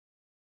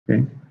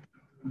Okay.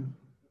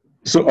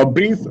 So a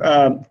brief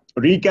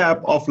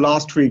recap of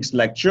last week's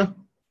lecture.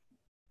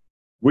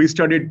 We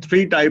studied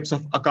three types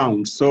of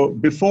accounts. So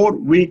before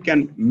we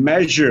can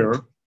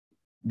measure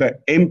the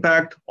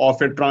impact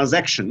of a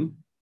transaction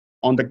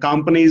on the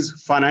company's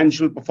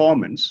financial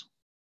performance,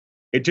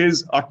 it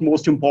is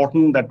utmost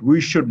important that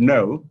we should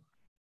know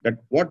that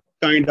what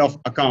kind of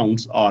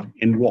accounts are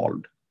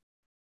involved.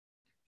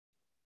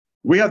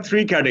 We have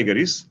three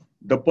categories: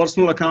 the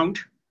personal account.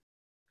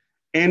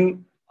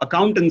 In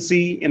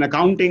accountancy, in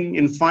accounting,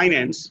 in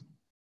finance,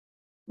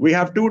 we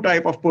have two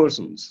types of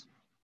persons: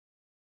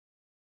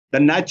 the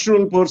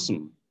natural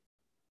person,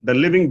 the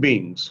living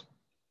beings,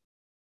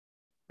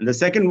 and the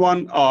second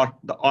one are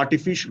the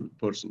artificial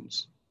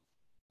persons.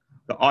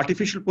 The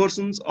artificial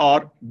persons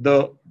are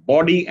the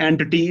body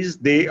entities.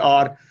 They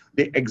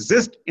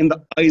exist in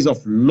the eyes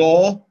of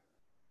law.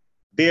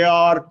 They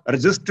are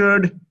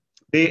registered.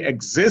 They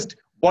exist,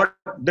 but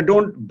they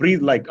don't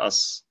breathe like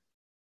us,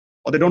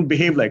 or they don't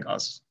behave like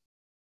us.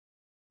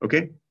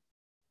 Okay?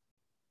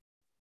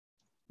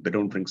 They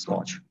don't drink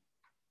scotch.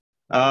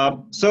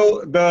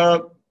 So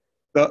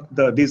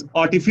these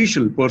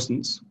artificial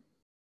persons,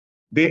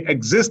 they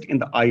exist in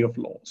the eye of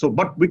law. So,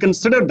 but we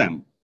consider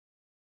them.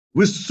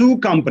 We sue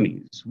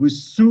companies, we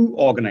sue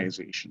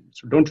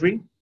organizations, don't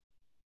we?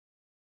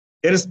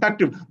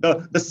 Irrespective,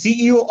 the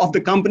CEO of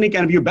the company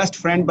can be your best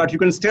friend, but you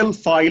can still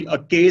file a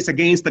case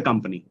against the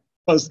company,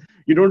 because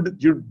you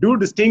do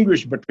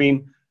distinguish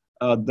between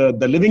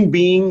the living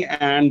being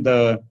and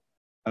the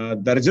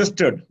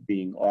registered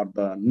being or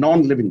the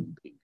non-living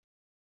being.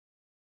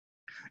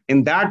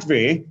 In that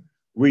way,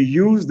 we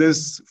use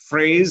this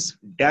phrase: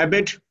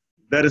 debit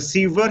the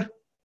receiver,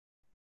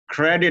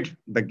 credit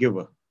the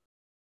giver.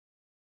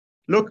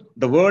 Look,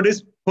 the word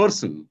is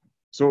person.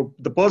 So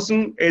the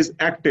person is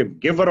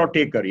active, giver or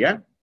taker, yeah?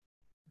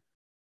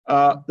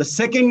 The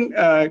second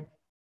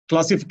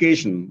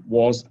classification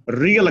was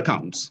real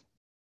accounts.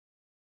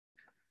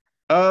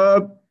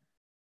 The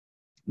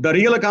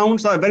real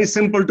accounts are very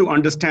simple to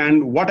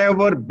understand.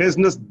 Whatever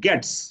business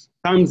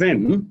comes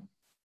in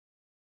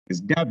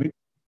is debit,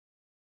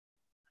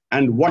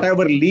 and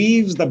whatever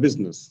leaves the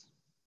business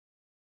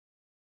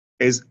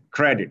is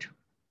credit.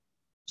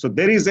 So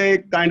there is a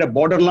kind of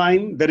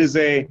borderline. There is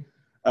a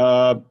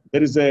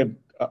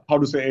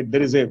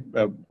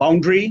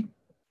boundary.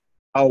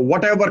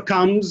 Whatever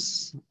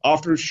comes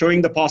after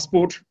showing the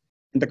passport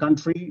in the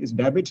country is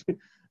debit,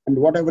 and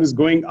whatever is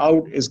going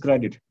out is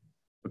credit.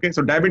 Okay,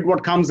 so debit,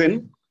 what comes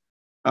in,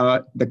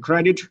 the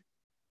credit,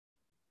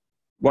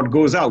 what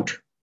goes out.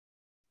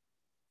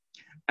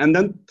 And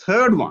then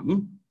third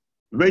one,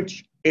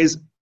 which is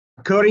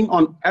occurring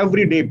on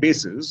everyday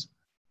basis,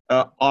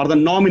 are the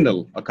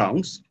nominal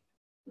accounts.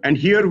 And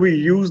here we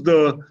use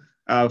the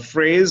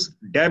phrase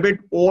debit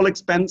all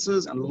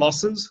expenses and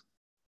losses,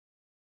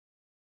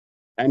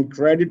 and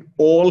credit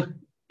all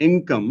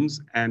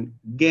incomes and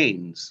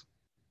gains.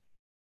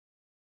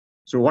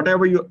 So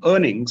whatever your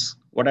earnings,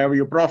 whatever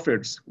your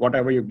profits,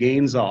 whatever your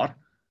gains are,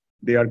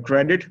 they are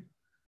credit,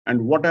 and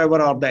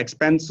whatever are the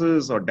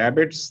expenses or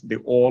debits, they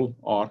all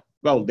are,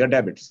 well, they're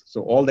debits.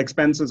 So all the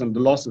expenses and the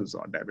losses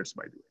are debits,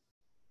 by the way.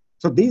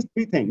 So these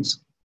three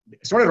things,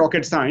 it's not a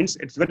rocket science,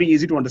 it's very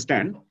easy to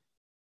understand.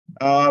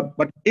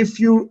 But if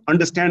you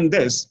understand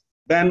this,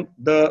 then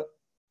the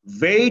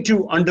way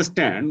to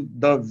understand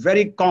the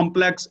very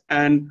complex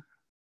and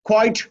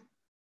quite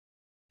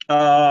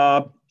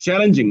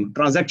challenging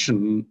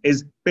transaction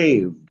is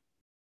paved.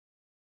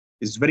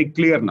 It's very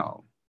clear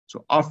now.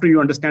 So after you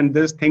understand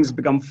this, things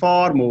become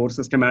far more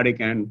systematic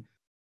and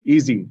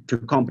easy to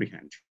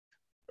comprehend.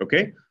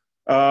 Okay.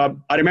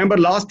 I remember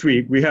last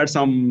week we had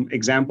some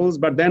examples,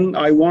 but then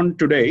I want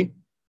today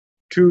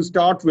to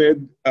start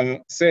with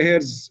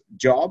Seher's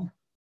job.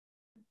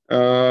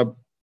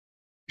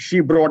 She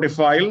brought a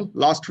file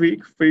last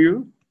week for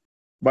you,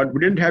 but we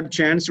didn't have a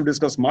chance to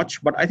discuss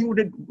much. But I think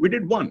we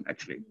did one,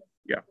 actually.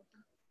 Yeah,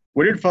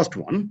 we did first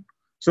one.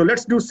 So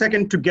let's do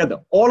second together,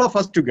 all of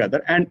us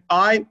together. And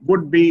I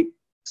would be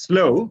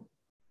slow,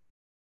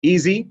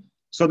 easy,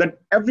 so that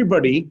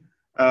everybody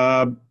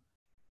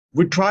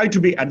we try to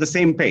be at the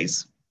same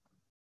pace.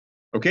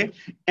 Okay,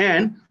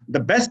 and the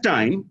best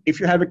time, if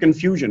you have a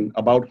confusion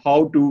about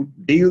how to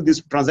deal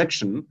this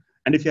transaction,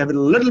 and if you have a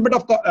little bit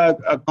of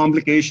a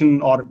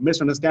complication or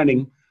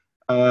misunderstanding,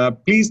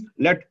 please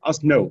let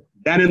us know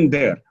then and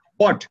there.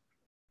 But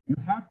you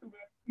have to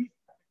wear three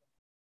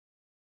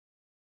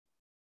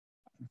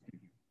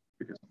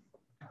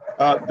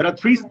spectacles. There are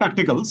three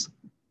spectacles: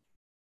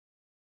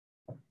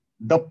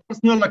 the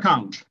personal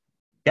account,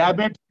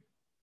 debit,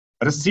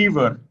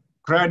 receiver,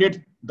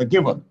 credit, the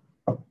giver.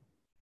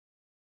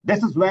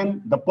 This is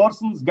when the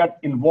persons get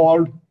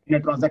involved in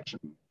a transaction.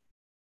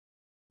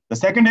 The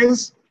second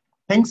is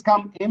things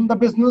come in the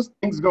business,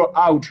 things go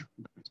out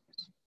the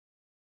business.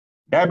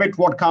 Debit,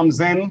 what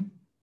comes in,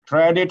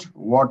 credit,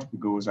 what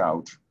goes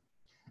out.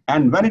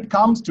 And when it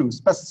comes to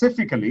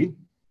specifically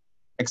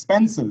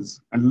expenses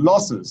and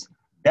losses,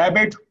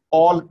 debit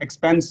all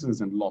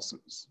expenses and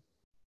losses,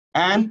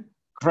 and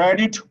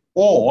credit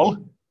all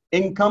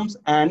incomes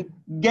and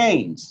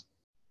gains.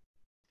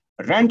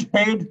 Rent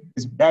paid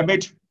is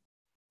debit,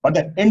 but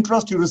the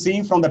interest you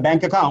receive from the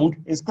bank account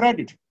is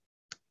credit.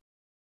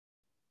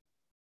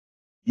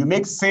 You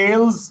make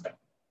sales,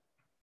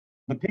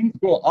 the things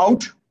go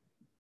out,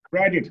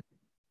 credit,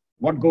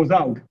 what goes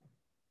out.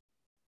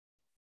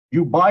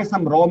 You buy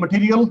some raw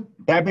material,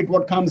 debit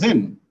what comes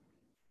in.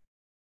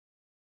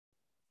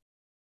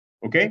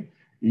 Okay,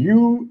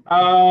 you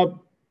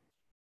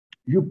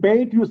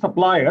pay to your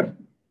supplier,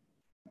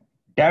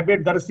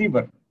 debit the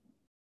receiver.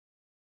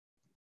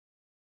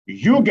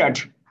 You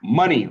get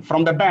money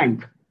from the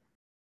bank,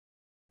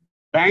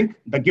 bank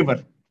the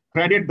giver,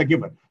 credit the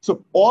giver.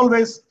 So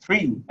always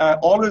see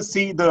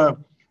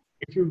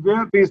if you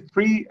wear these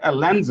three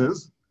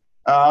lenses,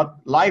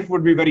 life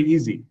would be very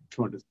easy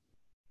to understand.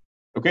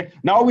 Okay,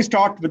 now we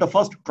start with the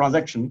first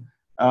transaction.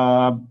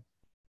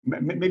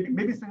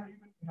 Maybe Sarah, you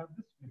can have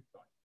this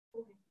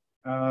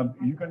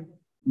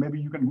maybe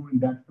you can go in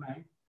that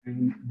flag,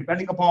 and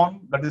depending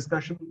upon the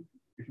discussion,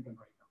 if you can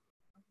write down,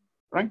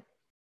 right?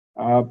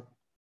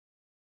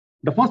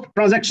 The first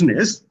transaction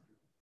is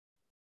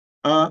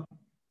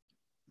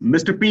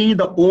Mr. P,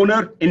 the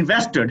owner,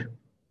 invested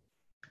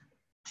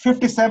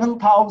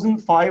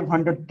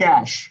 57,500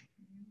 cash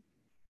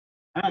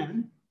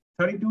and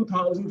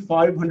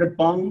 32,500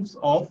 pounds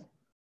of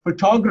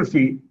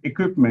photography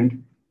equipment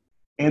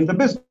in the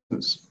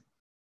business.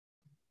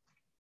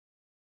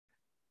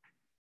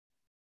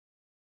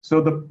 So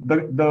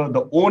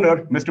the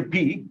owner, Mr.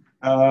 P,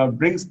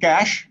 brings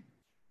cash,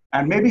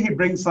 and maybe he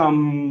brings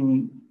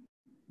some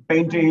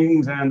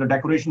paintings and the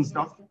decoration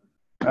stuff.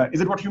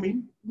 Is it what you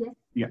mean? Yes.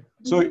 Yeah.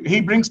 So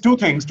he brings two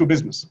things to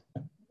business.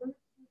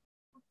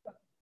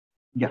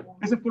 Yeah,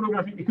 it's a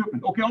photography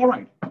equipment. Okay, all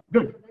right.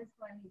 Good.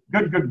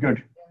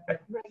 Good.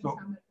 So,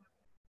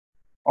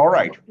 all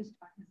right.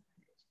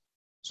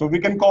 So we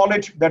can call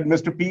it that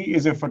Mr. P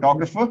is a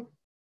photographer.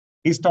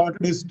 He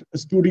started his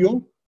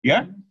studio.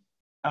 Yeah.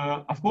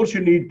 Of course,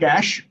 you need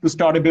cash to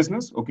start a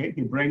business. Okay,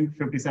 he brings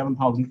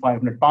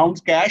 57,500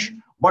 pounds cash.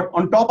 But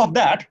on top of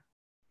that,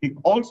 he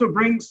also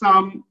brings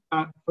some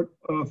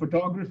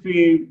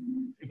photography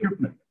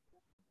equipment.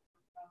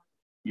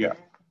 Yeah.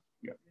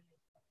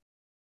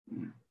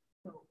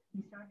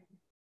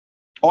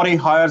 Or he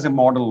hires a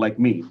model like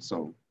me.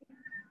 So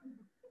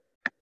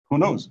who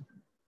knows?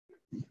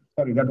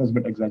 Sorry, that was a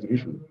bit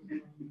exaggeration.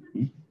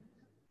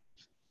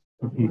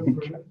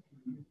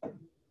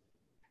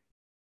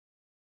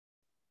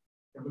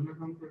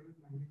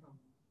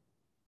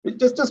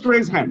 Just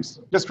raise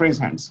hands. Just raise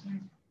hands.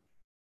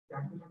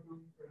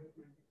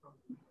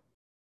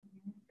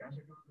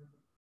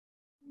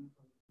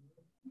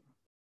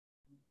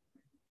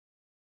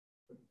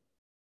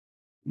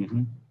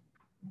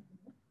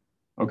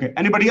 Okay,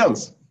 anybody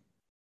else?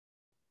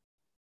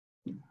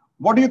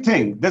 What do you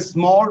think, this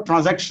small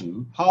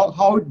transaction,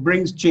 how it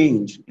brings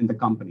change in the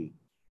company?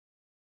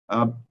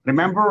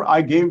 Remember,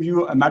 I gave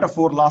you a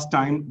metaphor last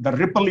time, the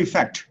ripple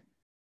effect.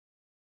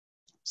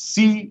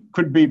 Sea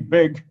could be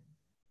big,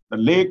 the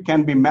lake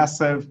can be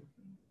massive,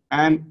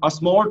 and a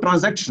small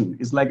transaction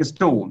is like a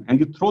stone, and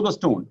you throw the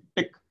stone,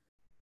 tick.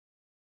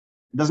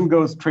 It doesn't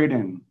go straight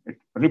in, it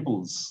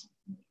ripples.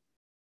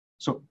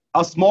 So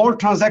a small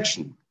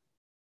transaction,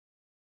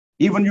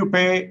 even you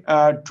pay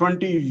a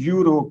 20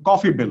 euro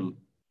coffee bill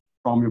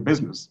from your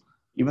business,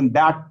 even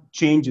that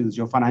changes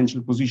your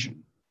financial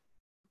position.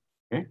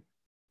 Okay?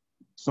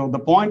 So the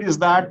point is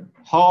that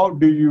how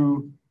do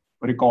you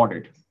record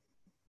it?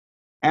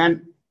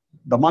 And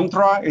the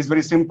mantra is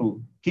very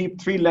simple.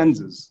 Keep three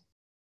lenses.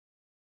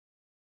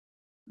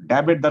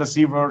 Debit the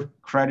receiver,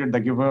 credit the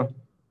giver.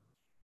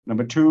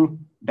 Number two,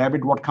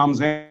 debit what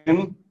comes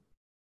in,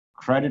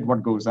 credit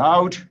what goes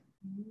out.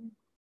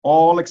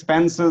 All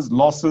expenses,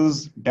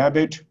 losses,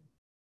 debit.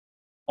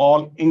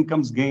 All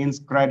incomes, gains,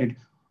 credit.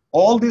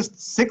 All these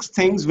six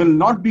things will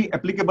not be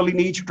applicable in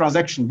each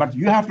transaction, but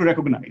you have to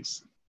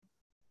recognize.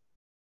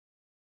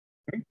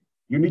 Okay?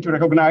 You need to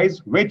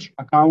recognize which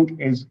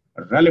account is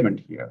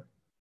relevant here.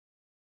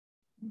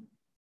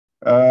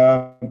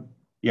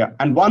 Yeah,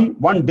 and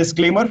one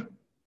disclaimer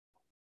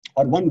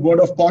or one word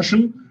of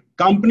caution,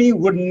 company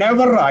would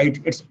never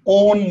write its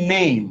own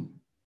name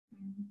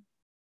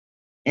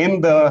in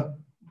the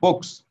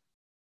books.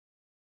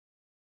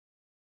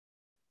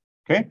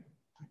 Okay?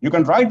 You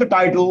can write the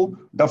title,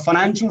 the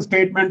financial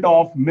statement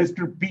of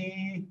Mr.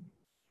 P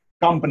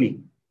company.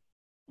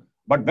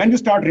 But when you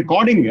start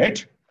recording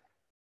it,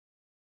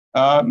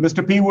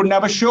 Mr. P would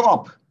never show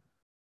up.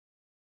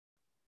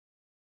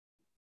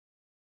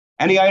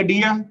 Any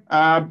idea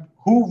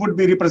who would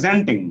be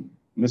representing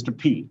Mr.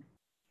 P?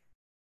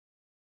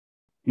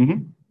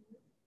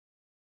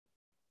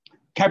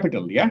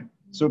 Capital, yeah?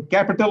 So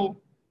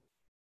capital,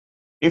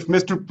 if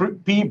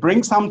Mr. P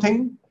brings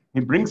something,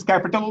 he brings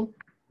capital.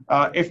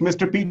 If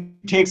Mr. P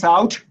takes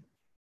out,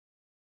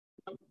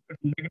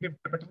 negative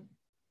capital.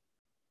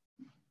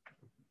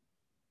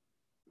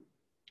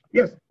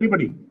 Yes,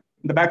 everybody in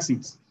the back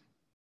seats.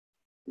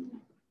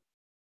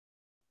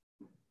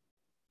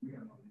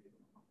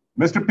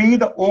 Mr. P,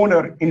 the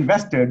owner,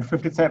 invested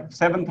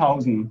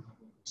 57,000.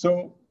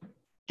 So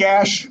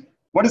cash,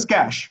 what is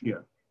cash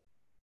here?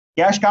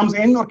 Cash comes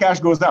in or cash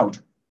goes out?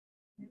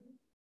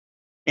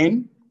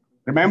 In.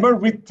 Remember,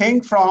 we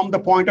think from the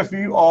point of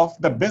view of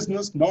the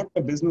business, not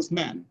the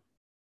businessman.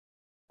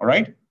 All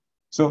right?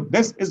 So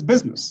this is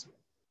business.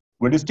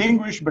 We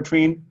distinguish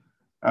between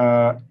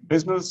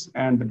business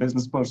and the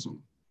business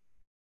person.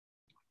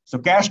 So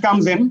cash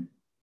comes in.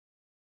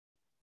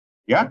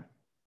 Yeah?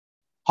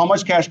 How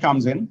much cash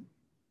comes in?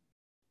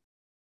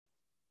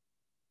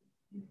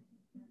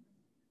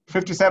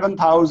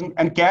 57,000.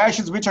 And cash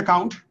is which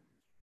account?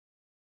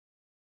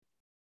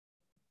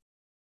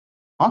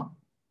 Huh?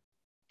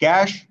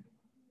 Cash,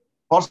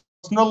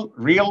 personal,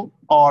 real,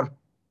 or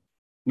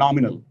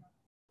nominal?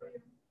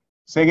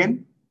 Say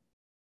again.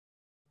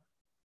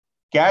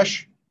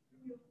 Cash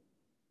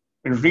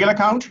is real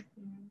account,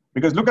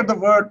 because look at the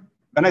word.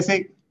 When I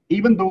say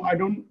even though I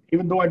don't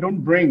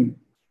bring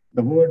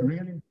the word real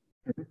in,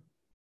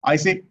 I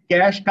say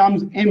cash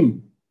comes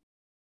in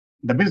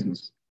the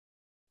business.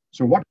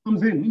 So what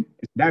comes in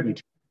is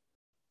debit.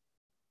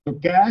 So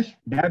cash,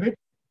 debit,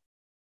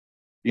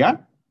 yeah.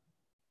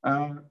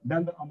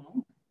 Then the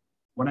amount,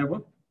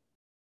 whatever.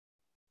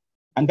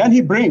 And then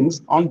he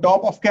brings, on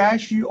top of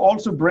cash, he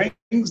also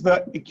brings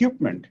the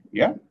equipment,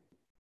 yeah.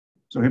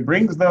 So he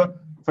brings the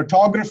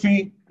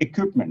photography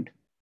equipment.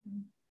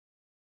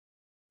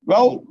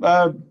 Well,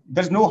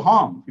 there's no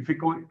harm if we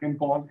can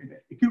call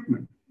it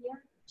equipment. Yeah.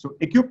 So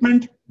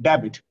equipment,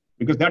 debit,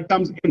 because that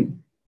comes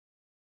in.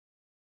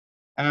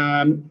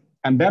 And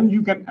then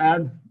you can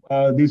add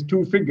these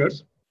two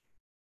figures.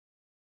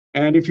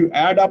 And if you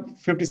add up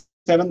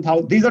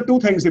 57,000, these are two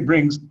things he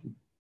brings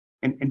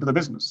into the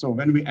business. So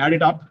when we add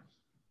it up,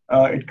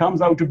 it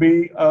comes out to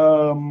be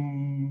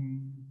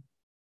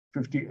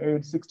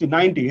 58, 60,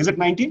 90. Is it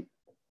 90?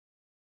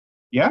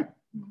 Yeah?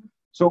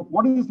 So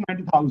what is this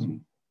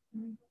 90,000?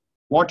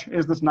 What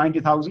is this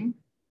 90,000?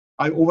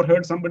 I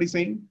overheard somebody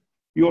saying,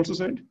 you also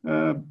said,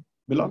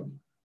 Bilal?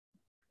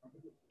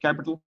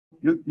 Capital.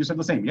 You said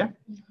the same, yeah?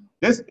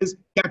 This is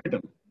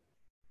capital.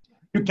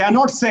 You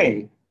cannot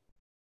say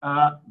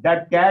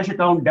that cash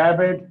account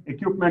debit,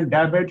 equipment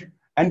debit,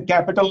 and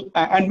capital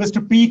and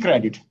Mr. P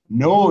credit.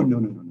 No.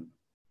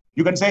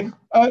 You can say,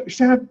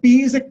 Shahab,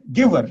 P is a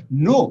giver.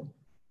 No.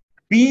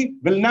 P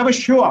will never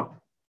show up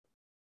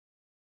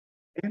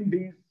in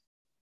these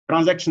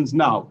transactions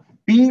now.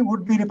 P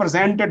would be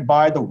represented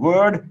by the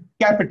word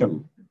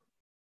capital.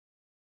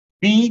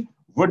 P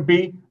would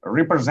be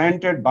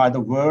represented by the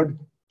word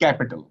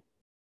capital.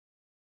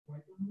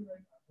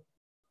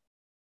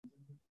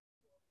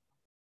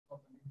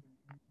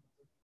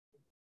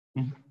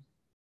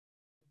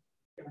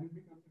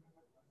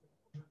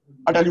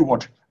 I'll tell you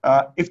what,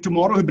 if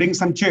tomorrow he brings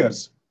some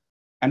chairs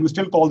and we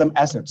still call them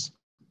assets,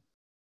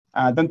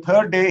 then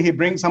third day he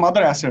brings some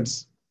other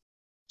assets.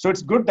 So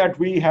it's good that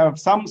we have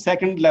some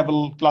second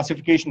level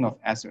classification of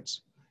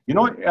assets. You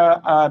know,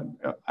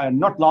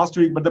 not last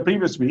week, but the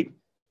previous week,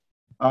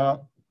 I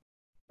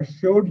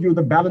showed you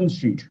the balance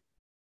sheet,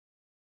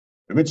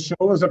 which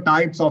shows the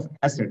types of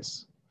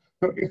assets.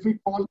 So if we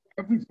call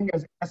everything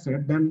as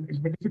asset, then it's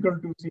very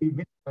difficult to see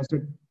which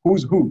asset,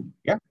 who's who,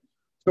 yeah?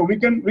 So we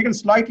can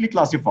slightly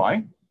classify.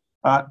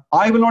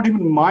 I will not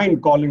even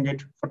mind calling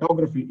it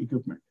photography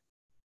equipment,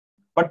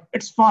 but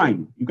it's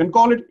fine. You can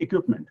call it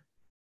equipment.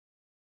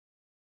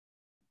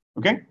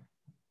 Okay.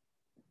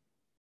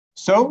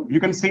 So you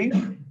can see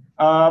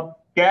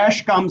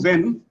cash comes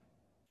in.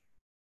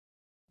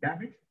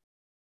 Debit.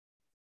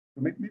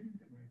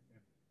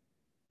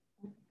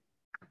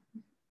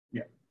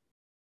 Yeah.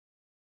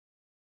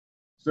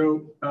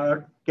 So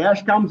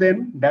cash comes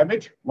in,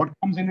 debit. What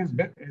comes in is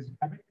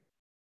debit.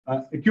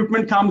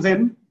 Equipment comes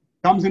in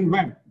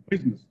when?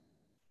 Business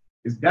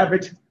is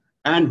debit.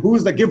 And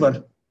who's the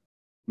giver?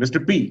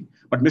 Mr. P.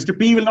 But Mr.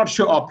 P will not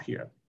show up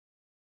here.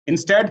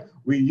 Instead,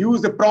 we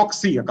use the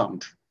proxy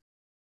account,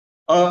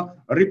 a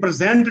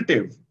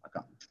representative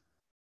account,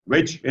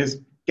 which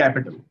is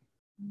capital.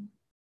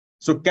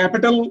 So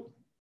capital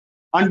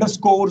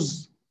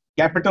underscores,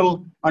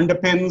 capital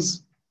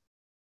underpins,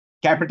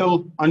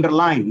 capital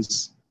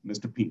underlines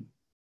Mr. P.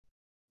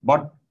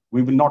 But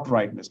we will not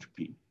write Mr.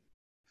 P.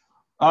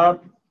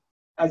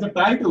 As a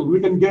title, we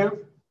can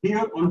give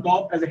here on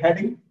top as a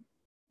heading,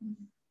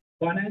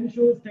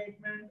 financial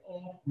statement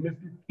of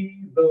Mr.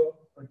 P, the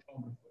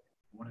photographer,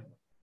 whatever,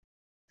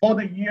 for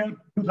the year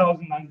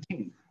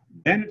 2019.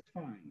 Then it's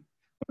fine.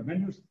 But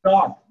when you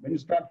start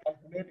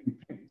calculating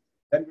things,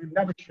 then we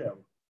never show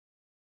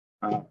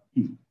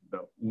P,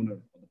 the owner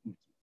of the business.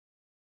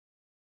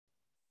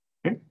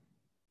 Okay?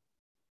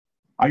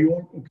 Are you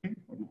all okay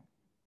or not?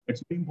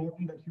 It's very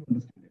important that you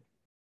understand it.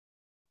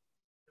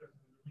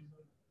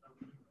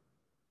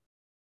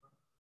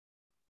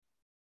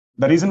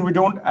 The reason we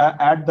don't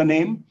add the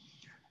name,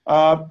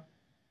 the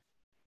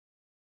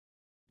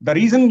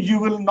reason you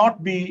will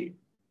not be,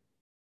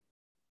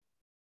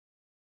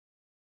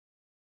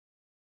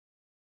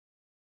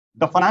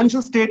 the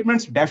financial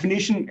statements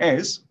definition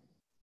is,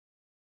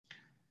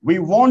 we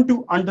want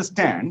to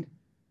understand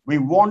we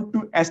want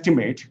to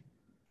estimate,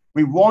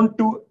 we want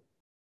to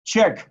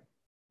check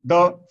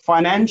the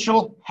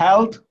financial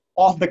health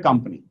of the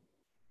company,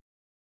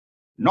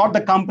 not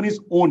the company's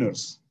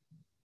owners.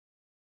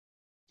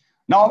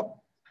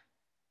 Now,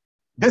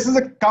 this is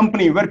a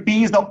company where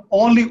P is the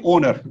only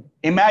owner.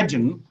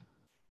 Imagine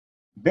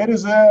there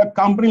is a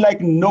company like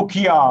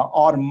Nokia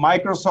or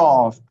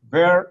Microsoft,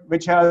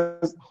 which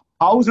has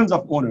thousands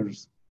of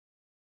owners.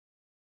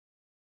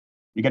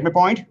 You get my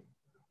point?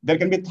 There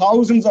can be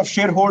thousands of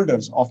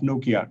shareholders of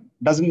Nokia.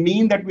 Doesn't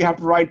mean that we have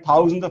to write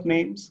thousands of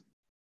names.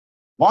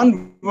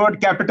 One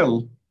word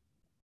capital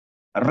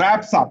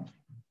wraps up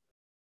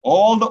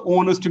all the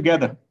owners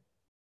together.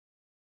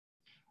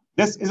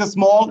 This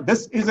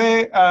is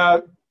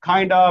a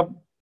kind of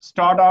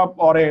startup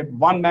or a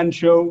one-man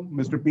show,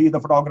 Mr. P, the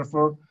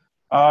photographer.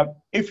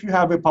 If you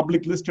have a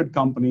public listed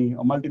company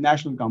or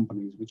multinational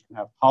companies, which can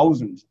have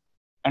thousands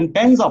and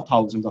tens of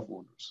thousands of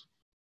owners.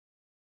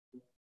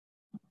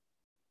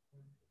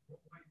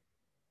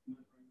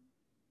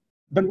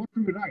 Then what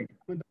do we write? I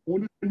mean, the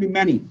owners can be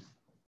many.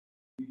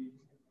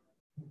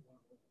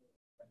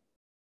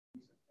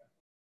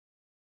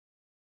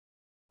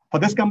 For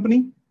this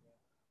company,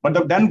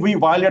 but then we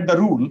violate the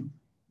rule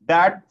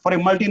that for a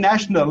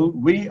multinational,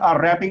 we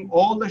are wrapping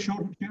all the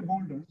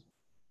shareholders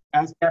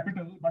as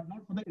capital, but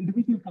not for the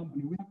individual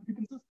company. We have to be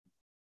consistent.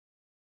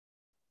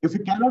 If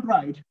you cannot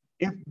write,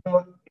 if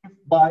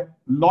by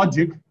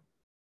logic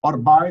or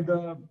by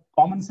the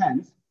common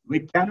sense,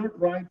 we cannot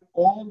write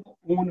all the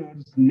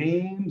owners'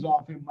 names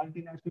of a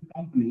multinational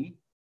company,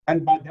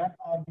 and by that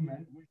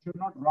argument, we should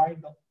not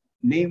write the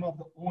name of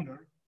the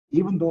owner,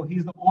 even though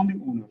he's the only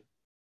owner.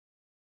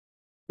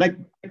 Like,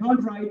 I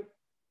can't write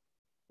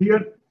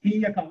here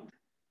P account,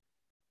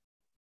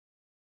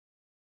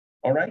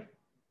 all right?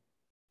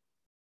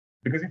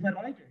 Because if I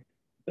write it,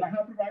 then I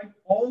have to write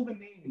all the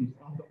names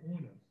of the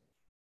owners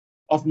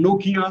of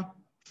Nokia,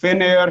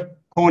 Finnair,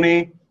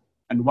 Kone,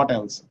 and what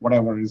else,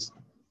 whatever is.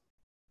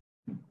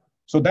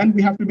 So then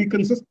we have to be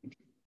consistent.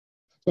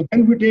 So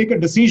then we take a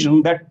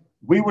decision that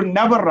we will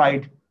never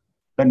write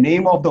the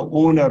name of the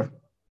owner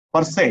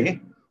per se.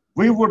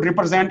 We would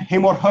represent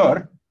him or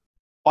her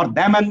or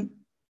them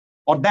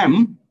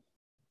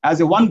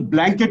as a one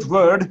blanket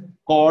word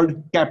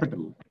called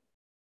capital.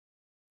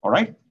 All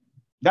right?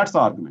 That's the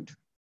argument.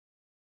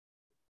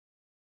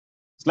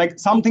 It's like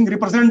something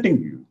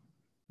representing you.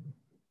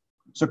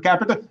 So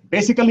capital,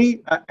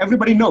 basically,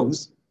 everybody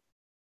knows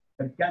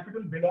that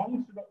capital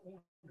belongs to the owner.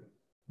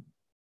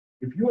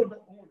 If you are the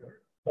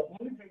owner, the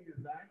only thing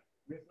is that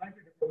we're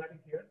slightly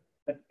diplomatic here,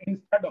 that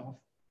instead of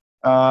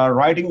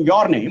writing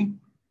your name,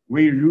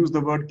 we use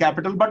the word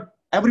capital, but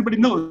everybody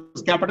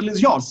knows capital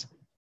is yours.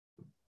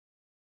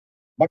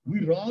 But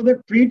we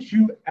rather treat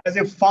you as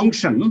a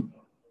function,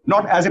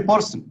 not as a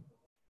person.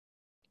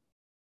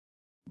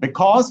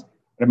 Because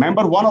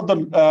remember one of the,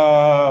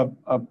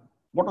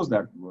 what was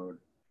that word?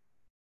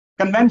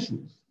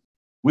 Conventions.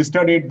 We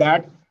studied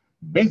that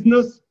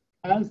business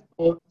as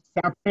a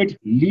separate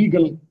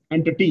legal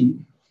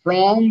entity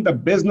from the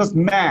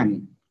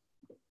businessman.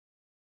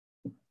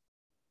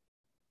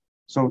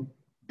 So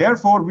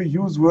therefore we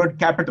use word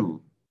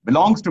capital,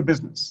 belongs to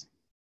business.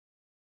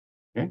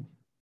 Okay,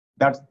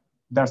 that's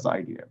the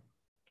idea.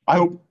 I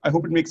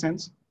hope it makes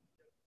sense.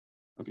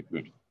 Okay,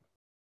 good.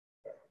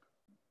 The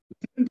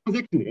second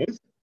transaction is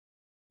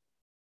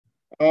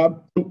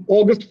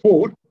August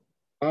 4,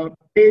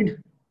 paid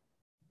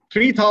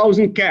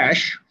 3,000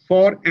 cash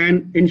for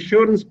an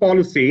insurance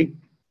policy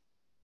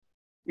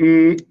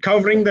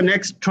covering the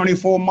next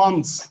 24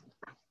 months.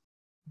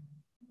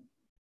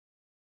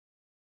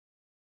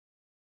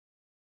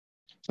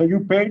 So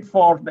you paid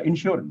for the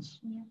insurance.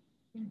 Yeah.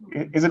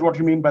 Is it what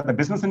you mean by the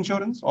business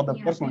insurance or the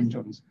personal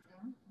insurance?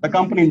 The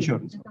company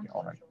insurance. Okay,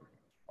 all right.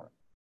 All right.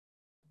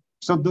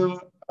 So the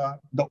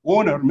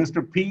owner,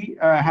 Mr. P,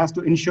 has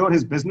to insure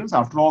his business.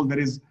 After all, there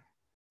is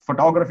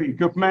photography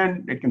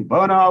equipment. It can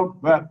burn out.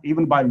 Well,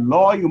 even by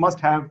law, you must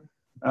have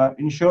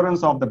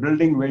insurance of the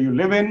building where you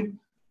live in.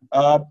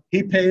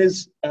 He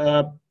pays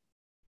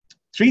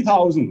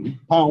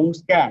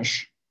 £3,000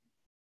 cash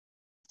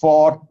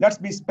for, let's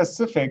be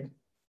specific,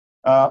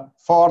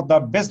 for the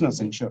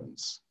business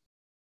insurance.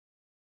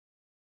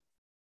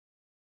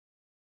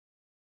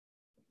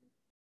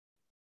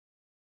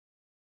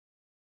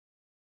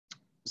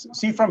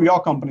 See from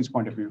your company's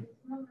point of view.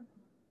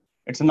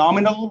 It's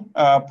nominal.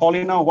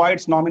 Paulina, why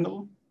it's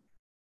nominal?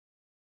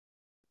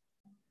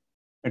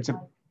 It's a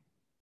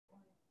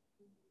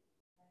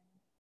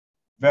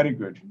very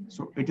good.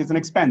 So it is an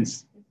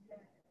expense.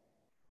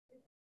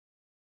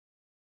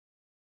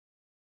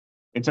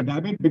 It's a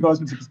debit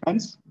because it's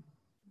expense.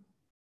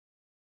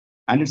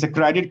 And it's a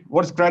credit.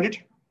 What's credit?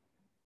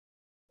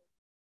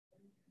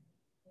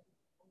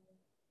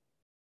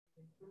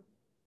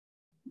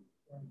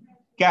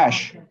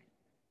 Cash.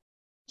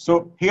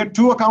 So here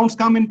two accounts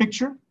come in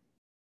picture.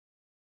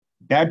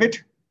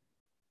 Debit,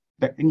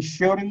 the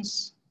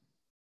insurance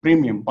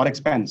premium or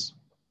expense.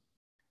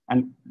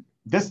 And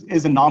this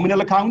is a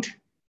nominal account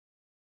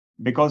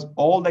because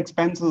all the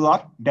expenses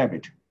are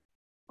debit,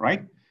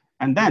 right?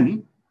 And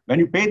then when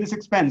you pay this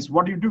expense,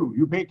 what do?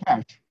 You pay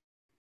cash.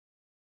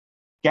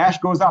 Cash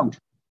goes out.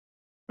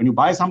 When you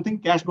buy something,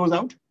 cash goes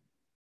out.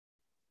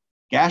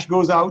 Cash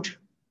goes out.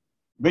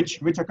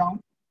 Which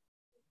account?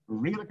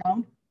 Real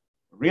account.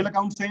 Real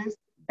account says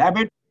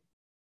debit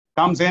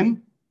comes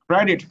in,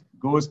 credit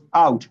goes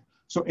out.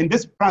 So in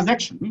this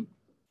transaction,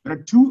 there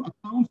are two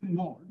accounts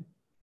involved: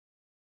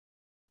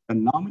 the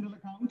nominal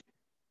account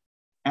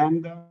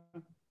and the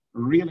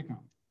real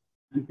account.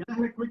 And can I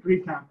have a quick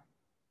recap?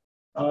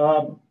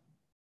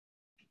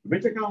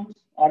 Which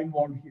accounts are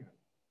involved here?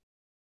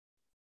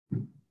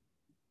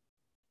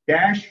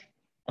 Cash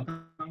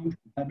account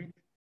debit,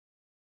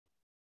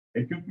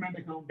 equipment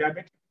account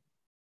debit,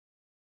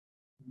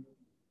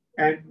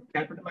 and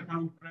capital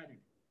account credit.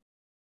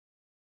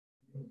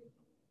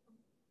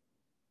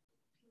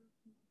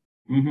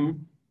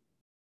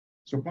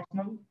 So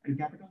personal and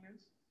capital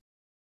is?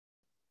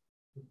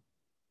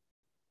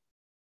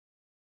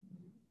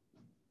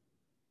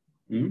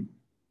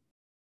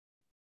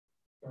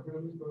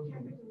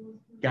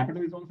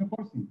 Capital is also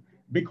person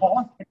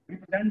because it's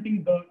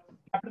representing the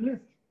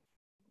capitalist.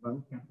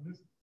 Well,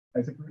 capitalist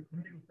as a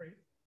political phrase.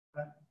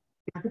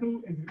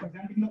 Capital is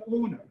representing the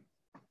owner,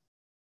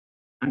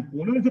 and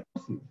owner is a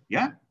person.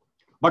 Yeah,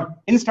 but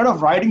instead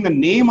of writing the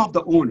name of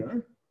the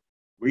owner,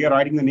 we are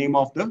writing the name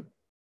of the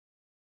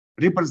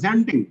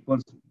representing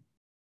person.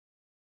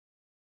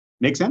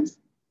 Make sense?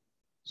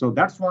 So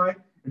that's why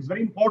it's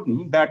very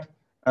important that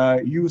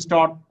you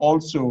start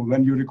also,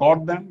 when you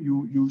record them,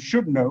 you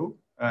should know,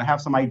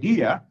 have some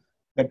idea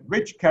that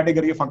which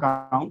category of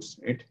accounts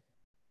it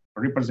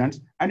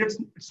represents. And it's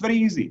very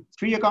easy.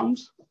 3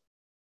 accounts: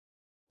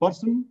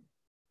 person,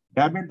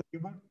 debit, the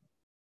giver.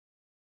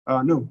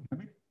 No,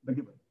 debit, the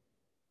giver.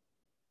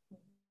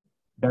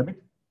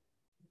 Debit,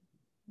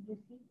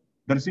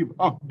 the receiver.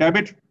 Oh,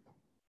 debit,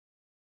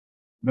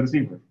 the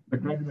receiver. The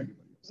credit, the giver.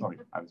 Sorry,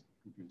 I was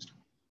confused.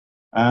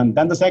 And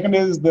then the second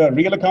is the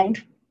real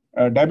account.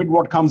 Debit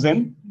what comes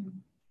in,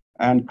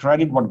 and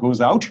credit what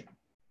goes out.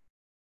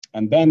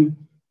 And then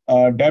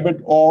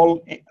debit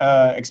all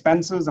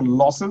expenses and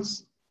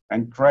losses,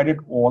 and credit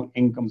all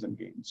incomes and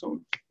gains. So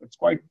it's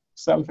quite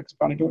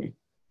self-explanatory.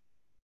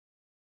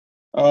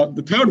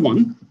 The third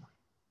one,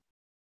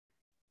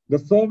 the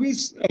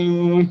services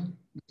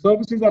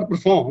are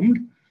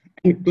performed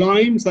and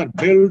clients are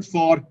billed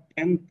for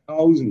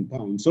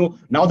 £10,000. So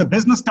now the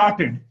business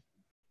started.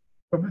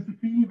 So Mr.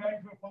 P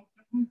went to a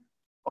function.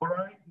 All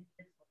right.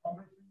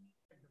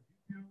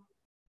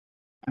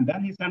 And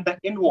then he sent the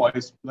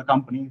invoice to the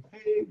company.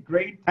 Hey,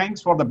 great,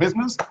 thanks for the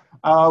business.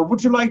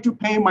 Would you like to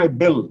pay my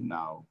bill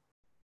now?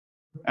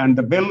 And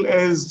the bill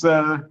is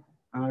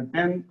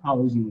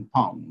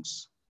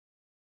 £10,000.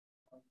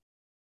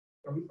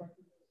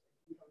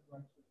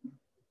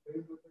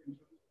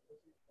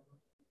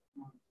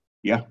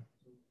 Yeah.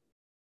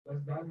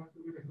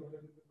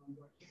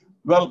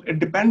 Well, it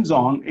depends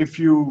on if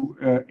you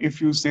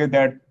say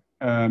that.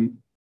 I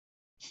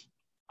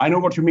know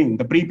what you mean,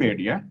 the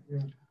prepaid, yeah.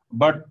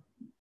 But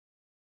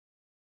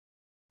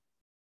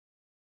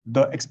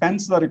the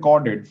expenses are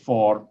recorded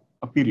for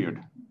a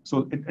period.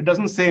 So it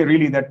doesn't say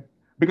really that,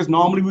 because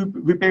normally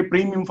we pay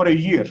premium for a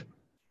year,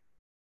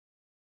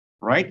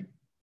 right?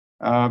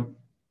 But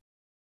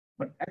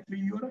actually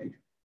you're right.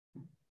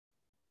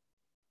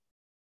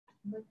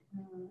 But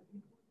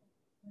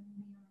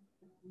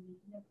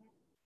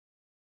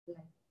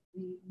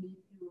we need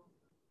to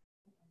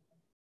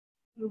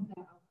prove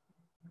that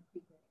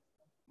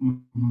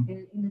in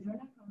the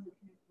journal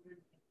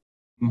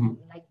transaction,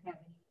 like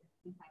having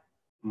impact.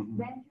 When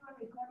you are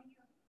recording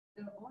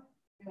all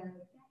the cash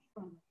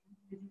from,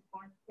 this is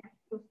called cash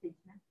flow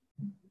statement,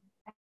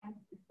 and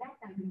that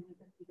time you will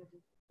consider to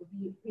be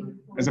paid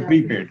for as a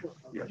prepaid.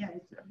 Yeah,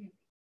 it's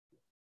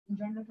in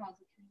journal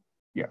transaction.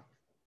 Yeah.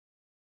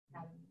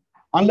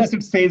 Unless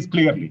it says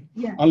clearly,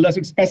 unless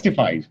it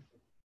specifies.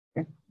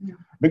 Okay? Yeah.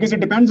 Because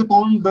it depends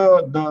upon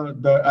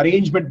the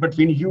arrangement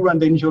between you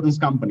and the insurance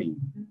company,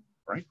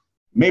 right?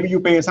 Maybe you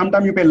pay,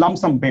 sometimes you pay lump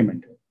sum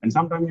payment, and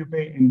sometimes you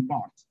pay in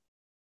parts.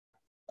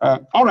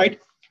 All right.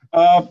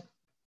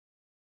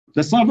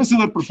 The services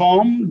are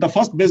performed. The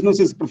first business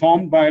is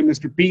performed by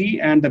Mr. P,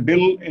 and the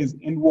bill is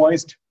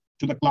invoiced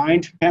to the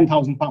client,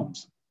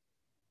 £10,000.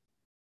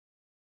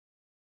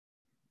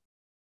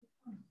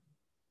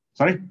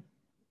 Sorry?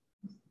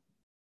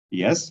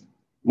 Yes.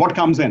 What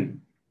comes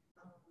in?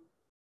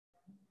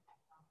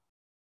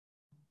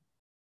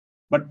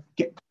 But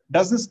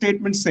does the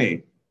statement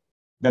say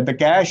that the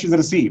cash is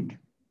received?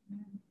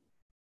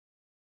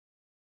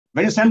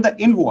 When you send the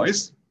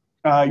invoice,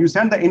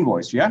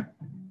 yeah?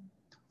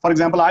 For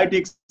example, I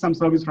take some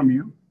service from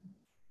you.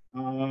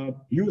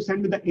 You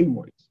send me the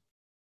invoice.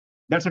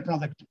 That's a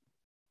transaction.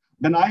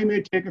 Then I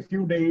may take a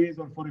few days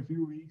or for a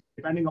few weeks,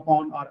 depending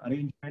upon our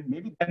arrangement,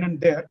 maybe then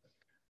and there,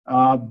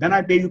 then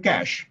I pay you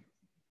cash.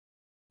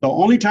 The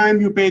only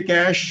time you pay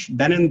cash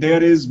then and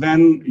there is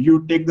when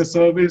you take the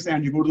service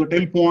and you go to the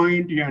till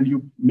point and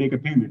you make a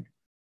payment.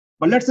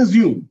 But let's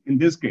assume in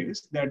this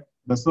case that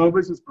the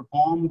service is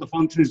performed, the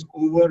function is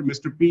over,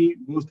 Mr. P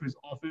goes to his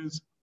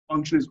office,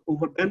 function is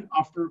over. Then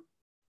after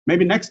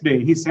maybe next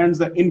day, he sends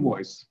the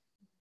invoice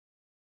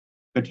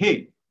that,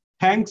 hey,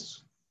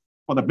 thanks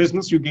for the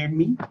business you gave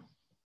me.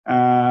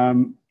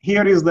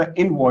 Here is the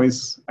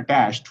invoice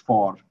attached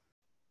for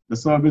the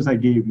service I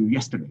gave you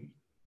yesterday.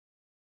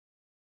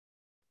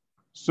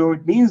 So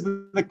it means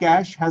that the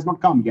cash has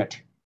not come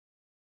yet.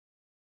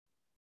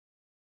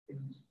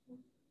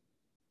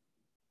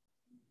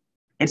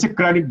 It's a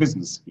credit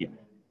business. Yeah.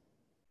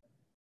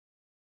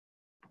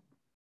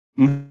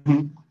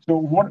 Mm-hmm. So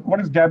what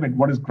is debit?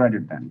 What is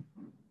credit then?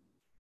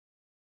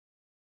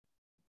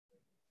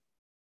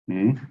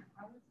 Mm-hmm.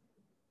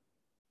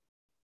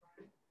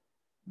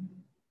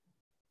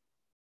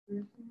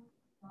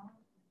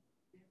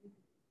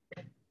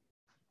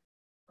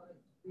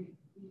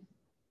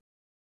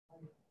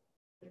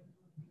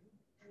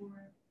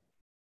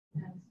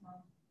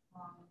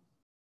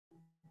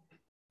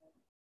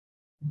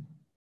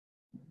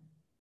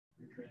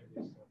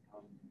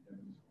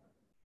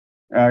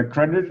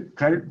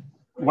 Credit.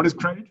 What is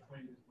credit?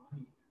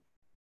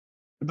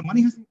 But the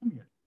money hasn't come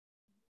yet.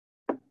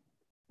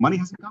 Money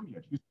hasn't come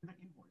yet. You see the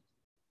invoice.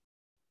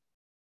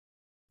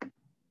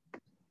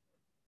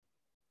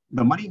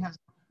 The money has.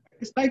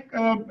 It's like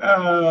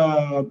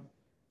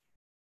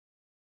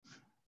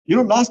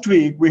last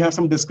week we had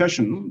some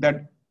discussion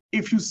that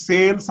if you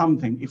sell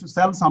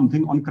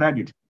something on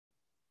credit,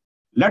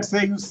 let's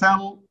say you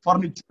sell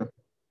furniture,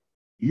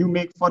 you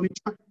make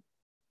furniture,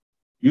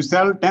 you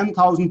sell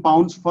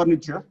 £10,000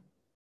 furniture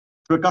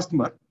to a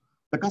customer,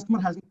 the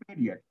customer hasn't paid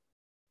yet.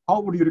 How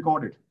would you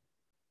record it?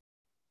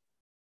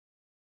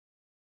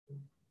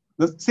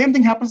 The same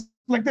thing happens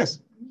like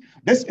this.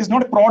 This is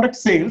not a product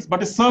sales,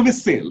 but a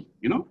service sale,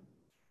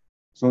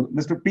 So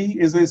Mr. P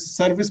is a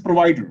service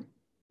provider,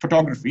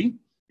 photography.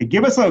 He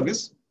give a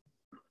service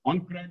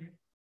on credit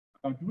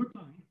to a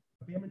client.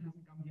 The payment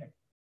hasn't come yet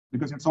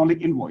because it's only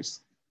invoice.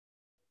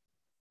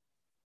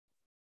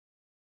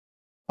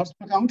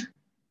 Personal account.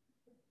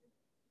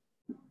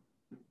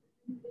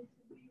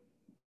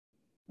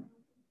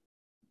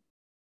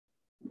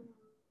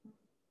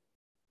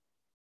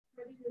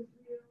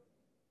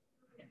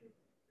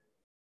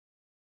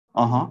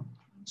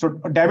 So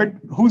debit,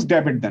 who's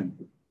debit then?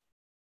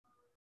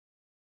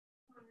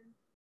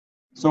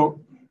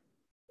 So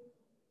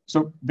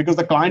because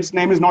the client's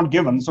name is not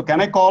given, so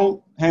can I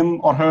call him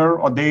or her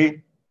or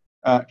they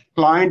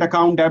client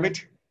account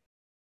debit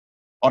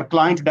or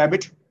client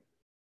debit,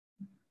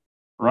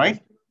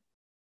 right?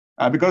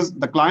 Because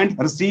the client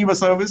receive a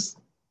service,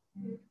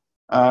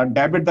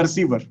 debit the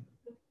receiver.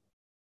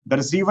 The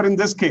receiver in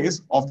this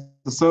case of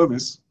the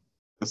service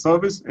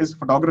is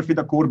photography,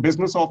 the core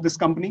business of this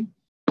company.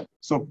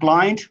 So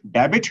client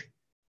debit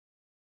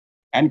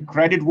and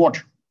credit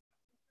what?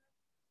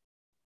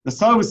 The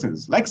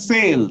services, like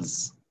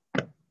sales.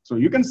 So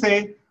you can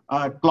say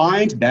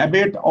client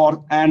debit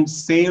and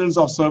sales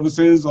of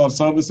services or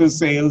services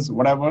sales,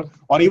 whatever.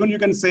 Or even you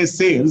can say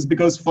sales,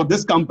 because for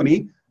this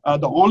company,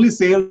 the only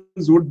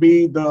sales would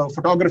be the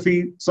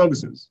photography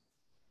services.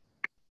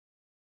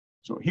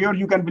 So here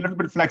you can be a little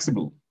bit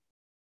flexible.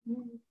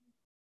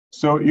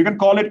 So you can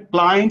call it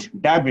client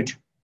debit.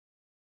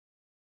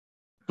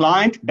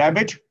 Client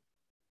debit.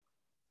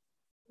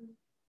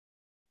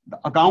 The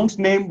account's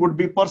name would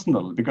be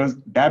personal because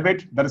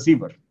debit, the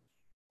receiver.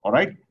 All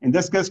right. In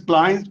this case,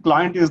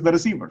 client is the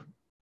receiver.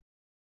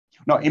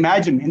 Now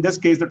imagine in this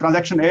case, the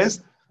transaction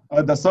is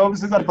the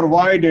services are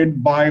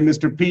provided by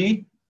Mr.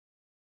 P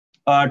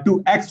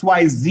to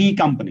XYZ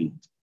company.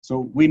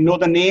 So we know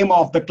the name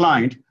of the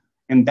client.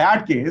 In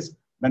that case,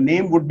 the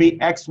name would be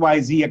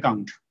XYZ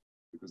account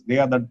because they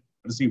are the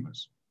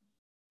receivers.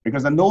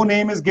 Because the no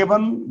name is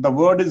given, the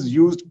word is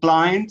used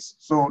clients.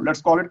 So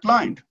let's call it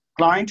client.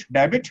 Client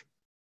debit.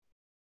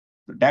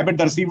 Debit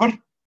the receiver.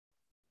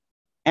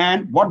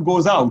 And what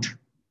goes out?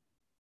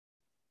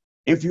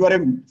 If you are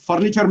a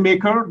furniture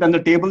maker, then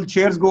the table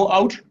chairs go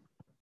out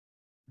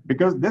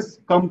because this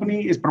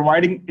company is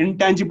providing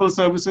intangible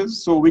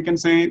services. So we can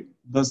say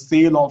the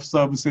sale of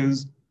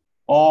services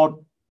or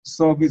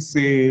service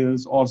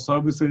sales or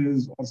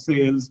services or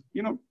sales,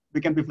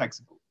 we can be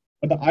flexible.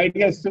 But the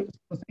idea is still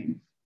the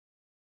same.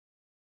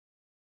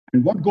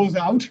 And what goes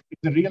out is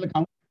the real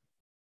account.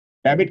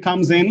 Debit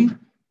comes in,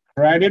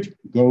 credit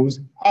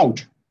goes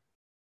out.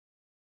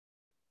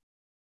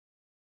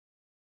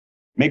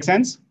 Make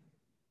sense?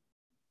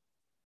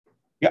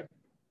 Yeah.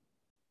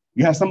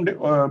 You have some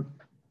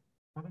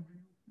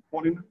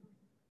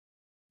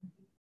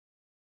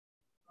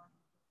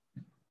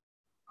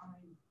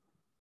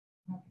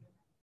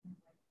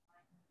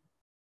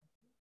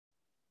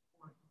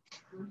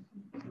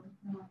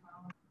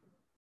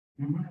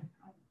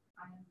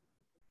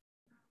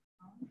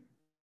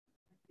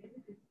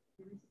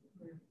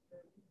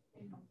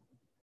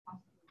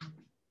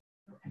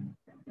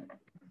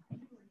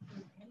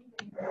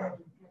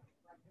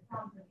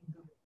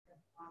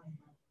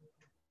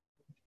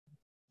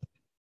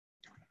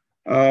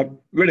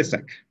wait a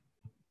sec.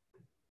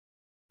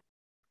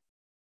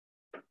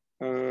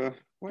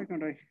 Why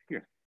can't I?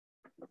 Here.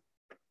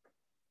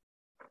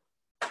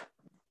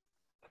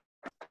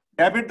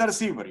 debit the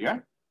receiver, yeah?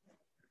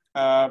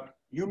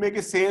 You make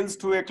a sales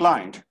to a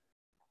client.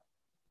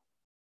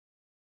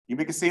 You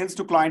make a sales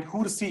to client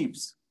who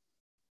receives.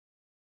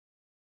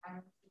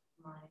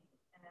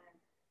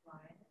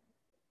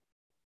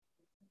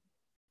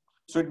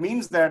 So it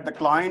means that the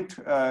client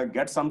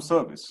gets some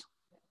service,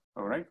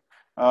 all right?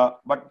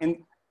 But in,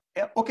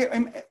 okay,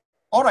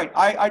 all right,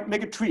 I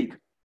make a tweak.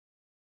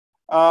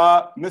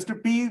 Mr.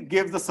 P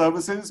gives the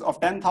services of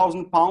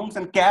 £10,000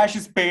 and cash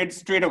is paid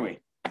straight away.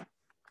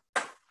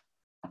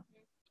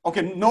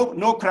 Okay,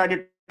 no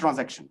credit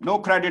transaction, no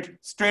credit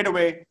straight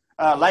away.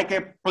 Like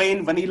a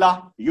plain vanilla,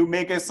 you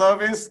make a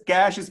service,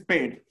 cash is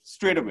paid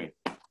straight away.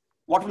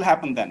 What will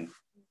happen then?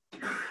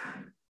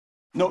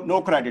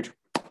 No credit.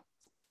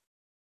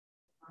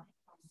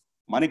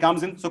 Money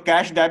comes in, so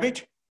cash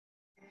debit.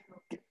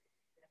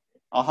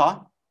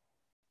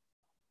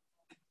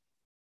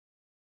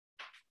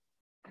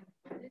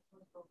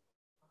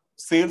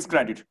 Sales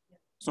credit.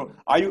 So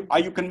are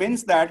you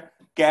convinced that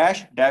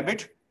cash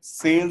debit,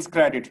 sales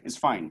credit is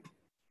fine?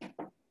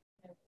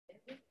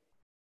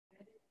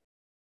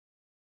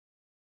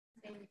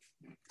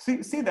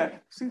 See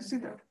that? See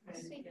that?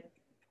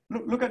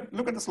 Look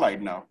at the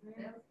slide now.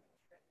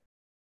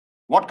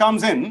 What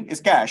comes in is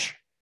cash.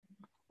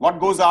 What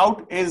goes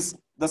out is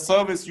the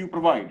service you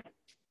provide.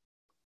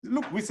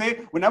 Look, we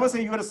never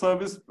say you are a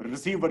service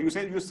receiver. You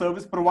say you're a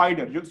service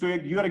provider. So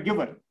you are a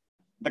giver.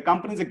 The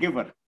company is a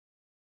giver.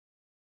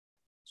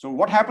 So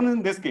what happens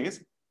in this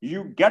case?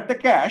 You get the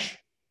cash,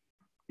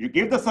 you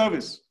give the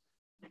service.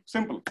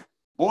 Simple.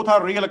 Both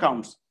are real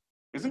accounts,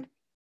 isn't it?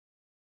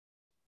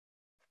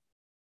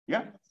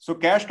 Yeah. So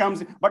cash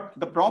comes in, but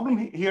the problem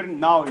here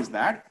now is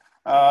that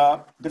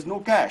there's no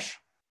cash.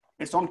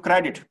 It's on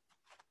credit.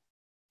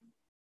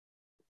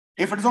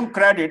 If it's on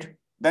credit,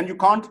 then you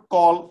can't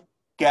call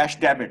cash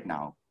debit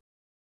now.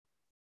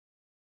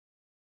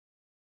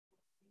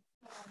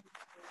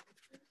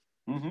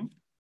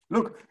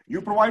 Look,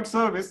 you provide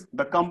service,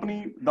 the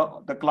company,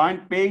 the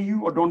client pay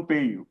you or don't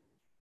pay you.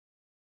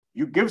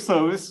 You give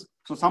service,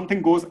 so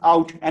something goes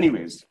out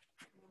anyways.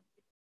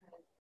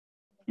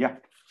 Yeah.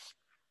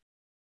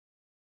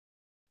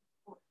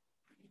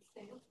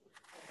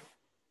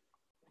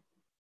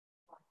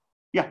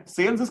 Yeah,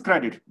 sales is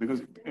credit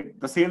because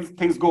the sales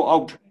things go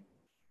out.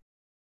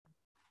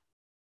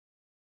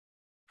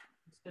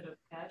 Instead of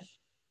cash,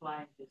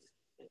 client is.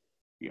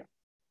 Yeah.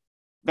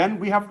 Then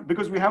we have,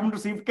 because we haven't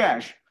received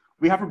cash,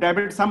 we have to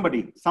debit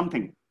somebody,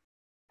 something.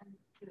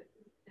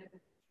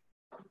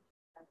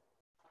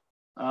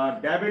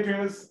 Debit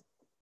is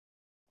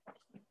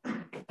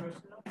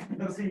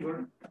the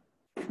receiver,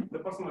 the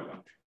personal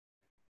account.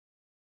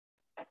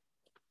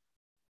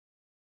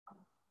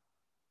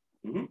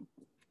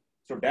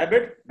 So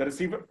debit, the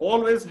receiver,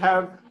 always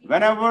have,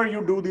 whenever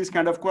you do these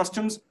kind of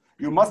questions,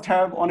 you must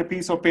have on a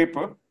piece of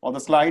paper or the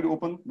slide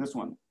open, this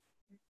one,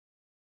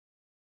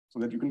 so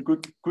that you can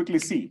quickly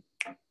see.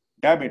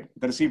 Debit,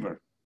 the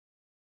receiver.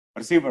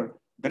 Receiver,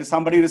 there is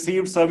somebody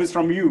received service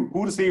from you.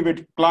 Who received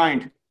it?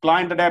 Client.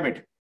 Client the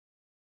debit.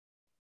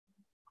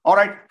 All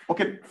right,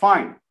 okay,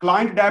 fine.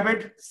 Client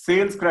debit,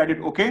 sales credit,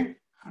 okay.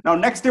 Now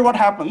next day what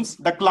happens?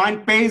 The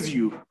client pays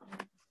you.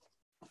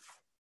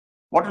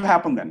 What will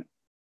happen then?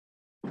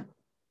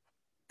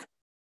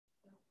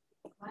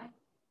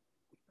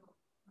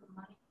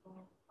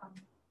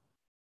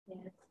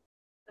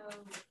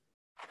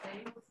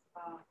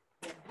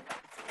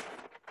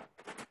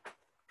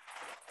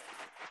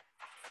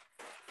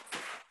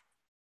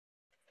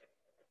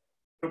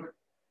 Look,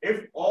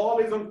 if all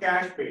is on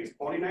cash base,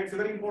 Paulina, it's a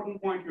very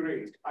important point you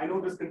raised. I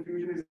know this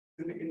confusion is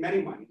in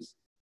many minds.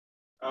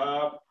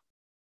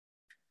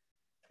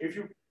 If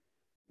you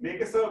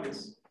make a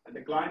service and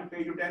the client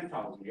pays you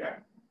 10,000, yeah?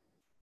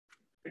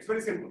 It's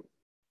very simple.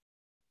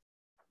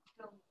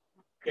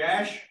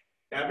 Cash,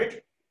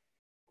 debit,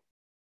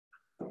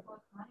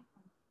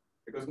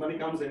 because money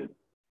comes in,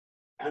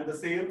 and the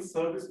sales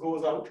service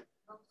goes out.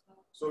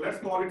 So let's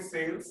call it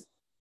sales.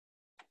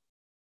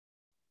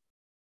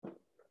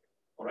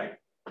 All right.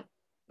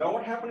 Now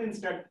what happened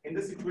instead in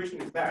this situation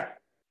is that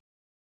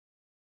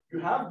you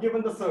have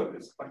given the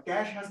service, but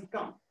cash hasn't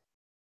come.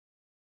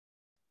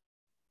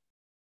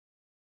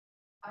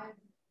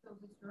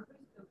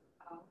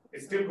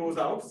 It still goes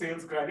out,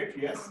 sales credit,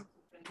 yes.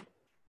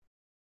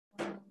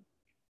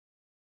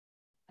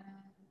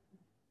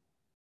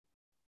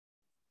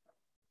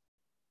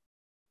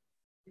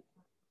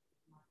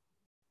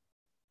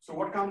 So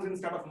what comes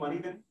instead of money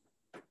then?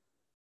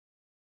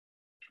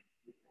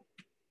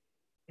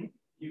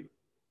 You.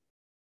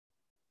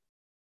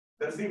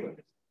 The receiver.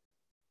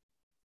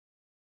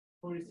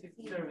 Who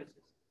receives services?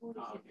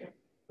 Okay.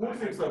 Who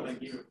receives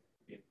services?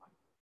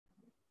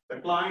 The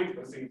client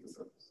receives the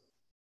service.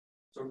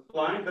 So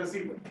client, the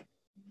receiver.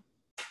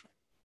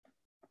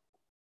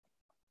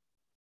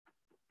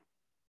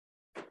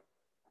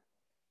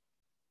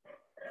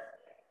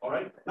 All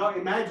right. Now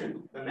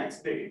imagine the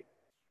next day,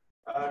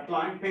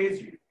 client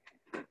pays you.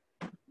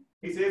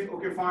 He says,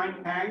 okay, fine,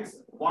 thanks.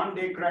 1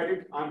 day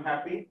credit, I'm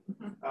happy.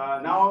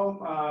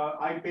 Now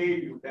I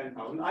paid you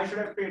 10,000. I should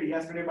have paid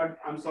yesterday, but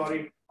I'm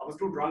sorry, I was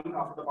too drunk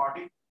after the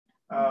party.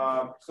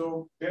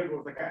 So there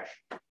goes the cash.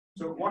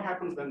 So what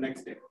happens the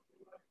next day?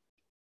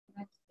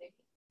 Next day,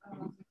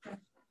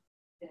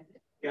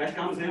 Cash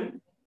comes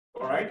in,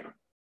 all right?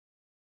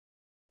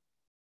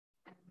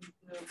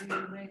 and we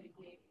already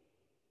gave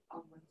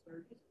our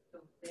service, so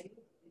they.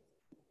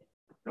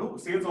 No,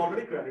 sales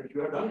already credit.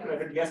 You have done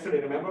credit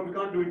yesterday. Remember, we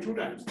can't do it 2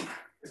 times.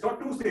 It's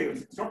not 2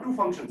 sales. It's not 2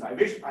 functions. I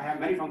wish I have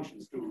many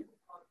functions to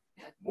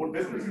more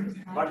business.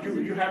 But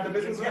you had the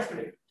business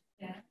yesterday.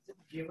 Yeah.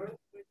 Giver,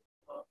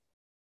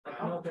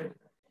 no credit.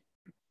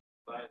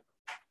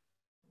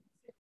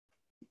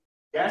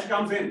 Cash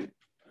comes in.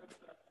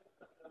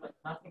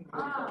 Nothing.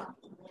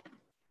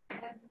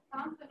 And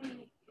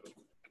company.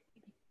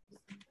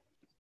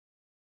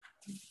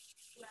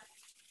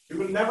 You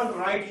will never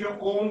write your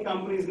own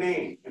company's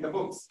name in the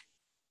books.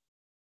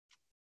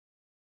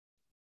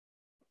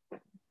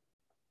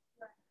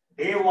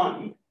 Day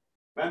 1,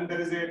 when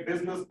there is a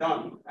business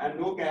done and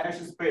no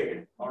cash is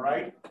paid, all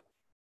right?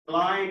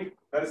 Client,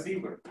 the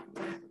receiver,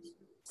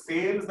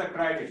 sales, the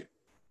credit,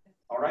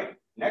 all right?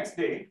 Next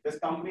day, this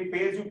company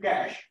pays you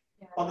cash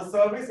for the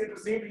service it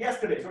received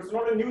yesterday. So it's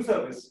not a new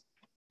service.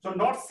 So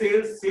not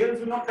sales, sales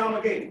will not come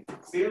again.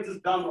 Sales is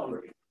done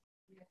already.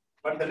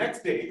 But the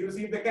next day, you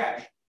receive the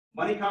cash.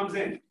 Money comes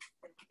in,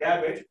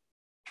 debit,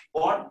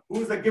 or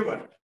who's the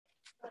giver?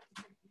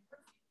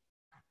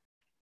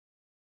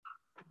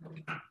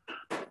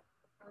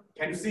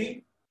 Can you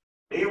see?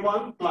 Day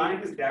 1,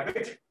 client is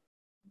debit.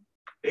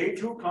 Day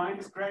 2, client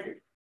is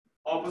credit.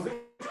 Opposite.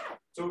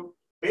 So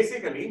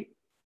basically,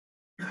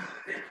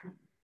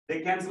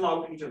 they cancel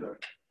out each other,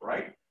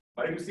 right?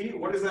 But if you see,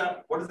 what is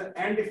the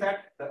end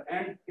effect? The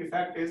end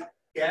effect is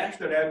cash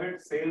the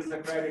debit, sales the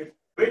credit,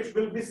 which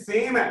will be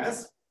same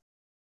as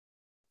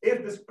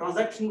if this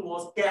transaction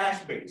was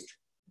cash based.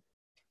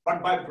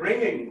 But by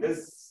bringing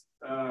this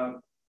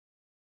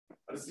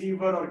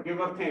receiver or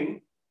giver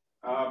thing,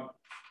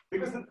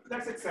 because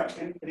let's accept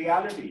in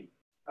reality,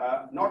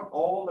 not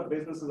all the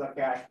businesses are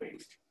cash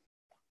based.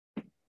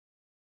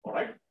 All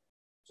right.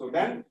 So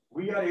then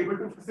we are able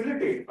to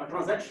facilitate a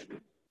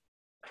transaction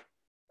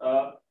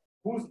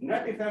whose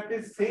net effect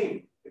is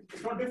same.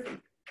 It's not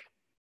different.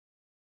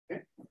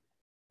 Okay.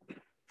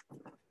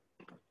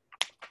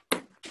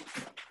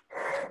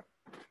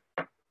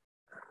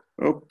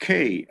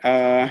 Okay.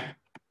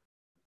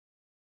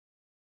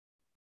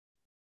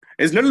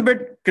 It's a little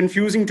bit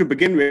confusing to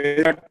begin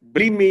with, but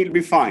believe me, it'll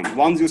be fine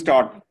once you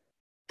start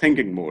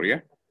thinking more, yeah?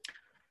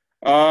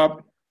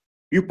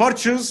 You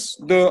purchase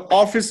the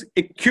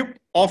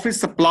office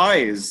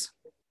supplies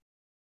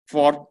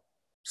for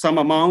some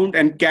amount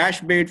and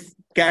cash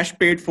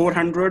paid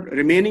 400,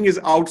 remaining is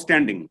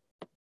outstanding.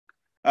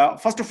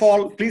 First of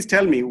all, please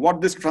tell me what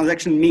this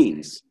transaction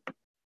means.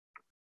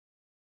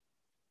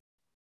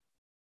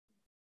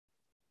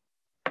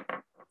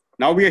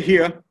 Now we are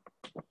here.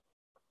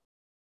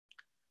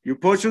 You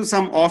purchase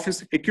some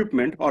office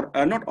equipment or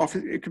not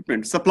office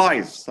equipment,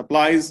 supplies,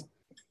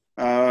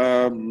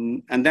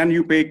 and then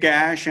you pay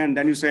cash and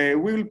then you say,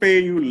 we will pay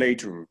you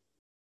later.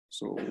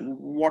 So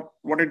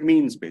what it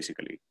means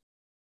basically.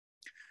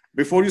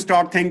 Before you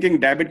start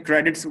thinking debit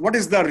credits, what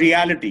is the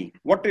reality?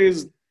 What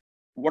is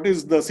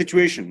the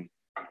situation?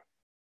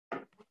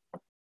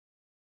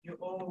 You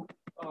owe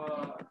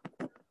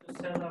the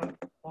seller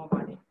more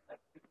money. Like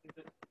you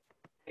just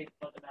paid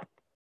for the map.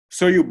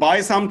 So you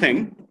buy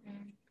something.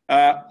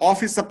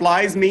 Office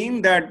supplies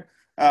mean that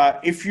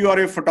if you are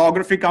a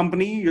photography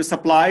company, your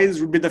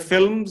supplies would be the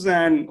films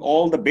and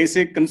all the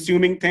basic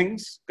consuming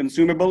things,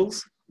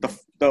 consumables,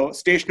 the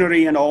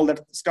stationery and all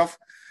that stuff.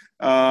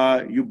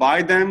 You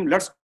buy them.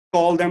 Let's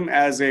call them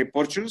as a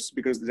purchase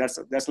because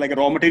that's like a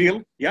raw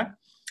material. Yeah.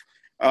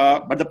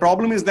 But the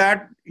problem is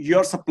that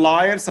your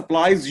supplier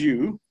supplies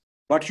you,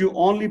 but you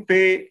only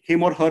pay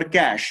him or her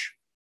cash,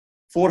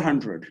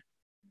 400.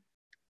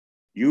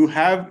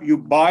 You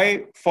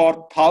buy for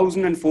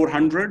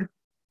 1,400,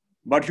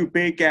 but you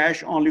pay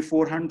cash only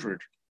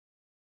 400.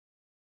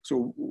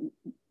 So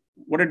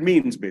what it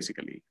means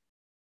basically?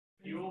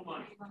 You owe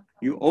money.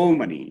 You owe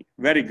money.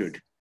 Very good.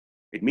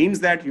 It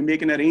means that you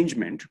make an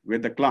arrangement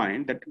with the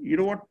client that, you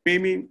know what, pay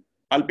me,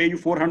 I'll pay you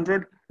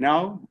 400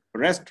 now,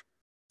 rest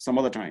some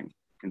other time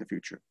in the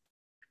future.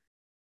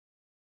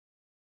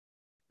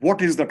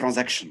 What is the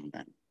transaction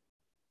then?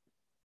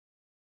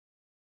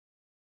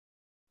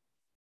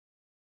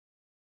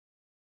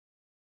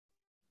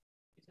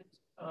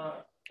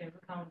 Can we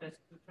count as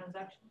 2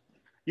 transactions?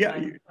 Yeah.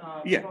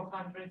 Like,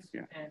 400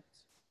 yeah. and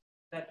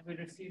that we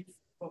received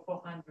for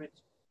 400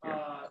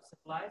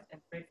 supplies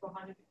and paid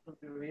 400, it would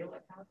be real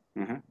account.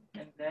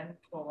 And then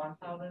for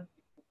 1,000, it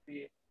would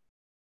be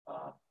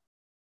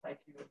like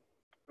you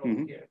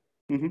wrote here.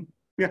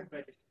 Yeah.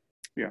 Credit.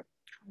 Yeah.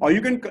 Or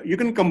you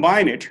can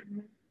combine it.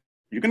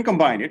 You can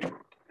combine it.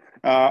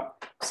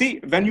 See,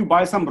 when you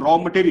buy some raw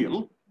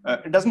material,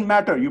 it doesn't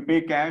matter you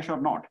pay cash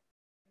or not,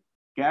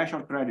 cash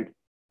or credit.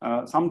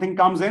 Something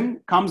comes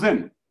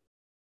in.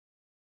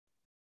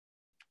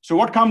 So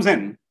what comes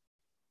in?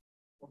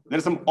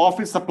 There's some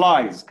office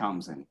supplies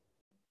comes in.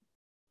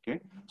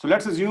 Okay, so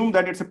let's assume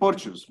that it's a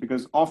purchase,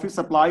 because office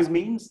supplies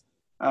means,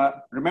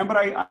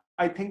 remember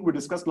I think we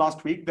discussed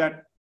last week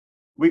that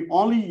we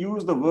only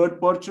use the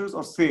word purchase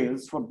or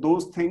sales for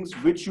those things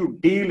which you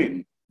deal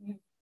in.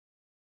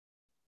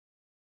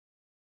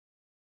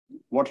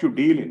 What you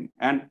deal in.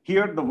 And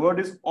here the word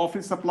is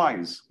office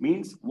supplies,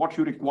 means what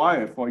you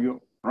require for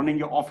your running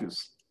your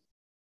office.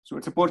 So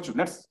it's a purchase.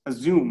 Let's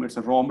assume it's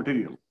a raw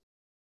material.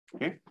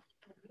 Okay.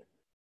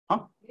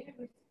 Huh?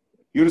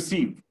 You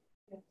receive.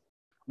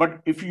 But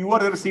if you are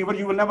the receiver,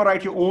 you will never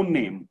write your own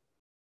name.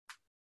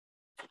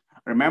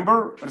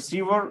 Remember,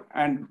 receiver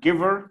and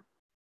giver,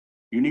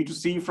 you need to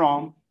see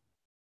from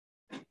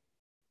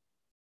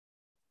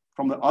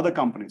the other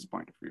company's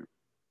point of view.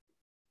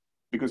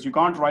 Because you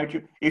can't write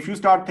your, if you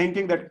start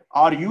thinking that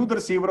are you the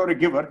receiver or a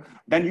giver,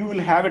 then you will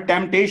have a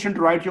temptation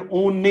to write your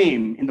own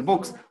name in the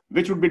books,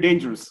 which would be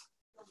dangerous.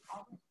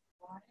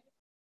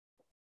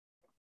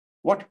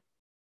 What?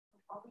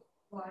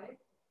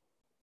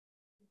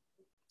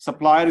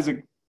 Supplier is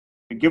a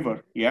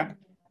giver, yeah.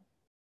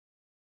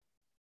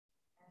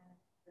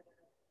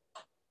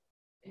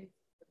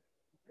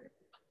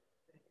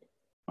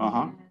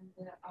 Uh-huh.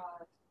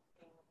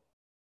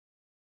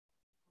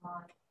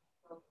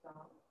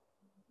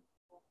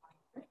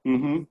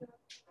 Mm-hmm.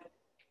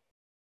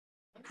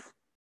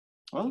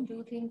 Well,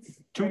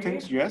 two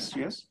things, yes.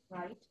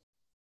 Right.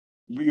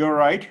 You're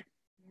right.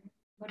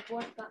 But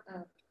what,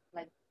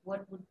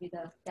 what would be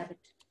the debit?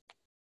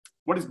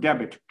 What is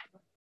debit?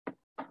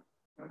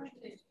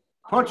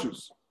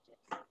 Purchase.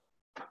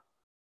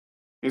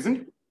 Isn't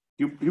it?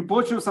 You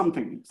purchase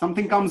something.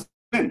 Something comes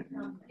in.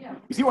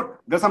 You see what?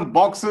 There's some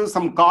boxes,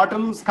 some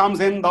cartons comes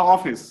in the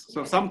office.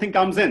 So something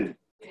comes in.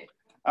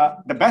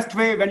 The best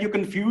way when you're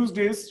confused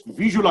is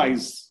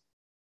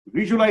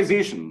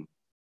visualization.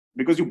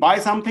 Because you buy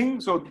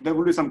something, so there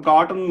will be some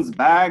cartons,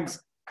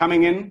 bags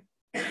coming in,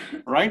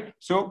 right?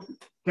 So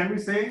can we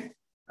say,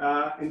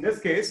 in this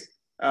case,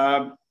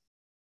 the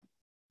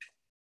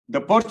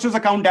purchase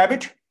account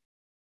debit?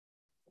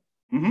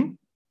 Mm-hmm.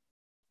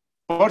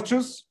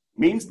 Purchase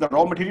means the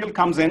raw material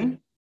comes in.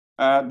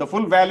 The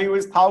full value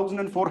is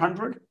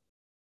 1,400,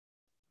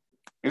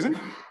 isn't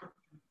it?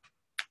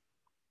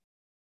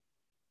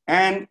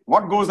 And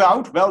what goes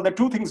out? Well, the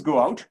two things go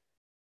out.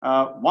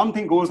 One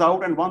thing goes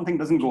out and one thing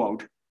doesn't go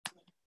out.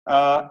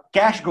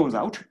 Cash goes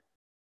out,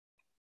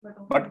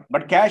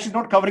 but cash is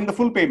not covering the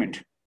full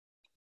payment.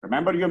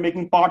 Remember, you're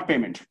making part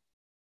payment.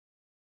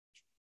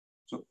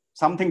 So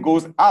something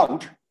goes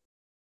out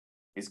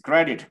is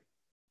credit.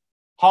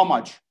 How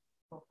much?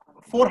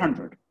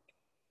 400.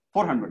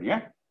 400,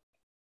 yeah?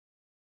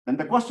 Then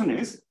the question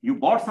is, you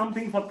bought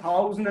something for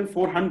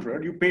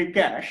 1,400, you pay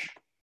cash,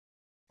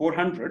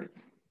 400.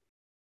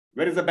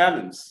 Where is the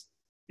balance?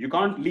 You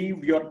can't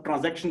leave your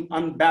transaction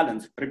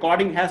unbalanced.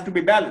 Recording has to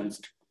be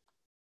balanced.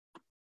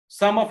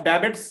 Sum of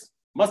debits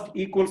must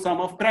equal sum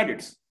of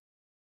credits.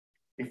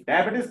 If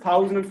debit is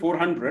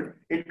 1,400,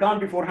 it can't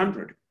be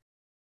 400.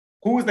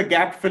 Who is the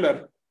gap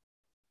filler?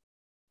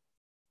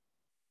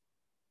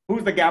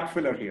 Who's the gap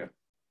filler here?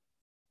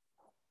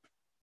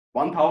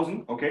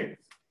 1,000, okay.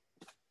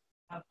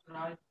 That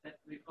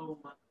we owe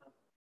 1,000.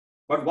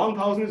 But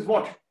 1,000 is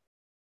what?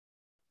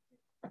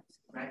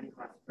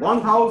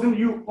 1,000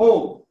 you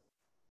owe.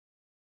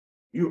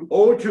 You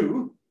owe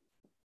to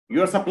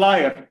your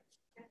supplier.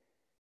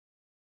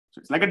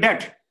 So it's like a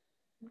debt.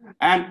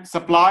 And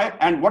supply,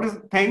 and what is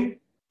the thing?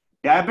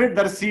 Debit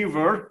the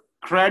receiver,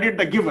 credit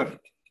the giver.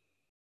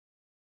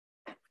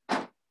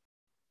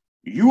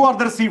 You are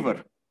the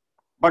receiver,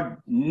 but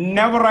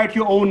never write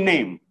your own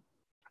name.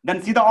 Then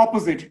see the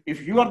opposite.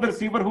 If you are the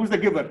receiver, who's the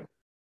giver?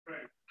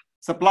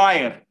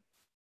 Supplier.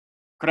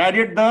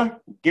 Credit the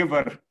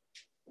giver.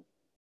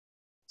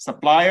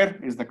 Supplier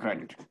is the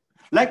credit.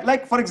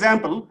 Like for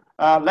example,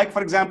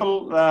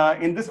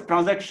 in this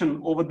transaction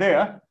over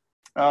there,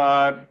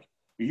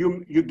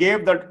 you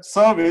gave that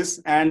service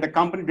and the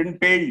company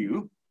didn't pay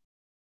you.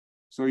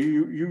 So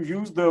you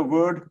use the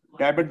word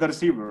debit the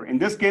receiver. In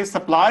this case,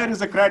 supplier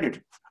is a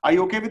credit. Are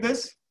you okay with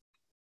this?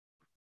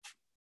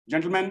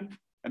 Gentlemen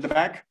at the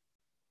back.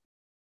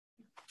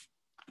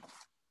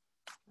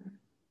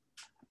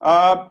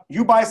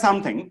 You buy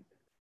something,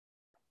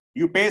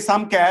 you pay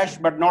some cash,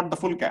 but not the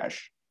full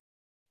cash.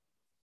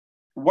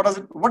 What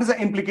is the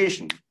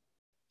implication?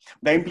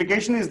 The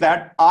implication is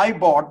that I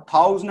bought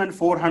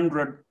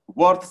 1,400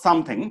 worth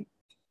something.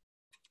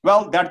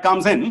 Well, that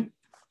comes in.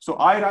 So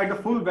I write the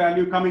full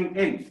value coming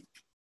in.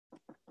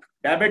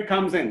 Debit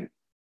comes in.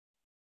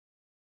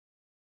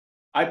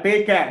 I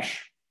pay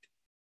cash.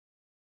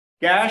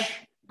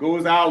 Cash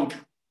goes out,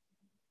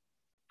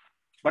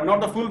 but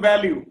not the full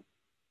value.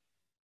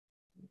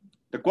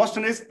 The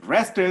question is,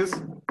 rest is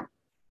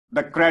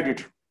the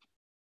credit.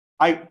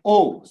 I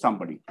owe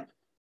somebody.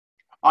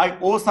 I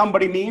owe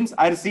somebody means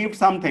I received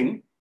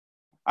something.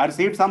 I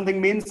received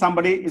something means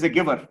somebody is a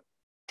giver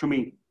to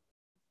me.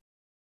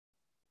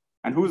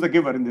 And who's the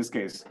giver in this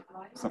case?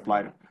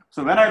 Supplier.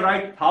 So when I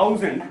write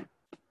 1,000,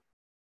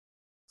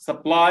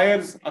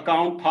 supplier's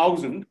account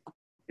 1,000,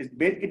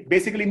 it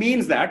basically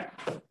means that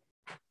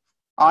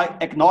I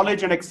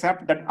acknowledge and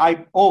accept that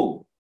I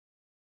owe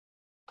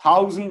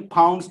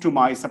 £1,000 to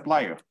my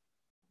supplier.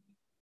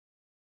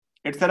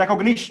 It's a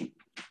recognition.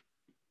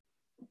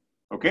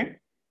 Okay.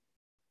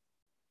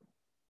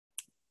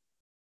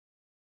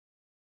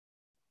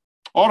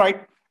 All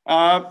right.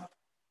 Now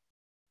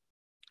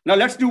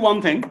let's do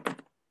one thing.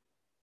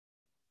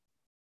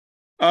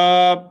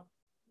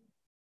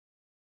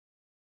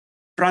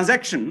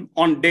 Transaction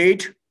on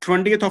date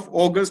 20th of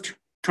August,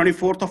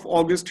 24th of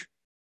August,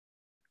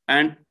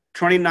 and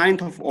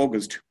 29th of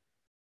August.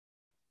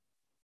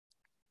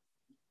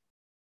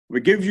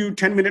 We give you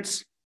 10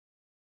 minutes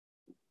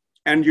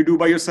and you do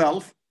by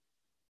yourself.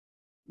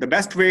 The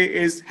best way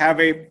is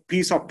have a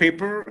piece of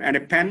paper and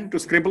a pen to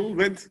scribble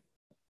with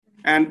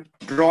and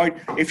draw it.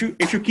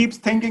 If you keep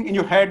thinking in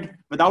your head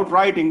without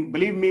writing,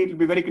 believe me, it'll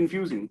be very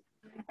confusing.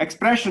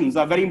 Expressions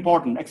are very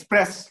important.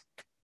 Express.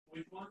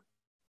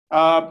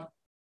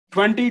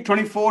 20,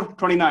 24,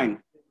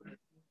 29.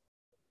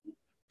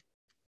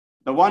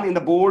 The one in the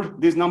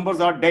board, these numbers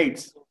are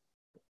dates.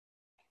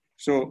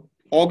 So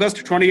August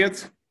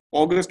 20th,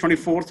 August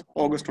 24th,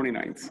 August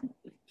 29th.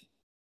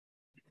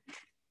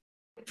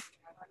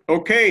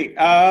 Okay,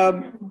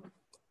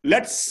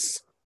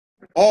 let's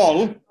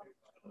all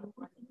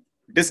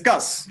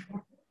discuss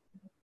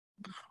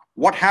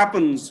what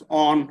happens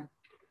on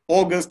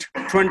August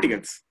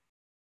 20th.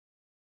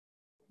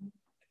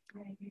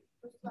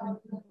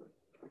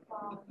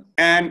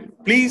 And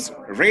please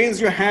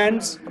raise your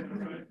hands.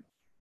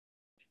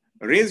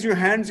 Raise your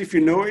hands if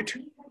you know it,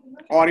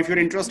 or if you're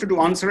interested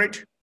to answer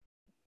it.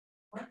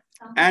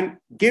 And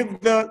give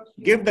the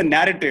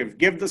narrative,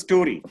 give the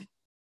story.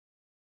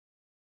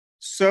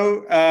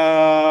 So,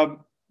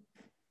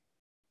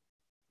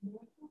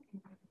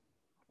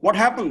 what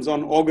happens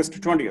on August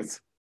 20th?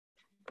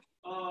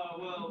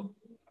 Well,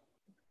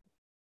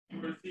 you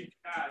receive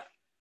cash.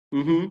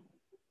 Mm-hmm.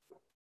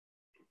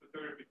 The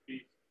 30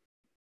 feet.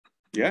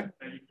 Yeah.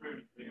 That you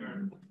previously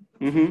earned.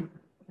 Mm-hmm.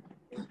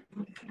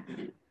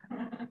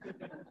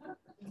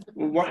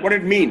 What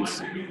it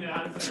means?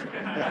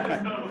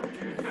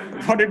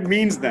 What it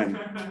means then?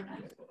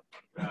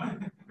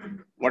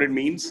 What it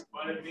means?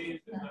 What it means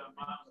is the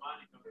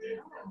money comes in.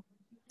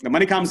 The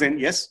money comes in,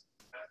 yes.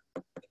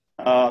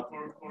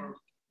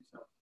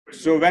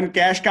 So when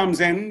cash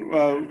comes in,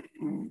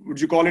 would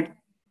you call it?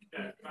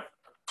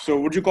 So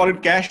would you call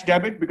it cash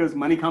debit because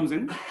money comes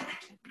in?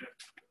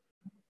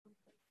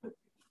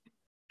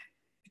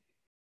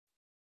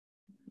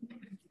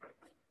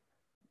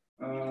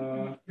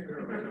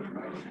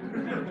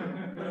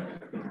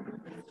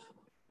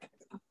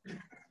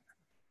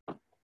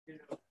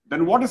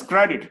 Then what is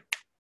credit?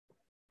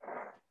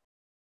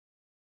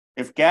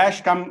 If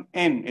cash come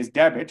in is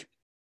debit,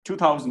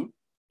 2,000.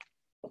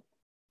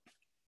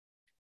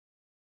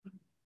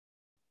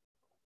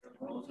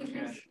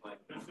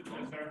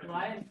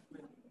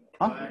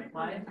 Huh?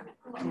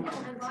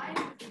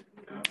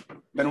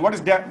 Then what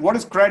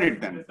is credit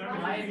then?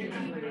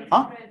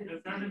 Huh?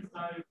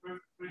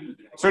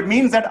 So it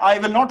means that I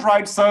will not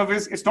write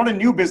service. It's not a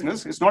new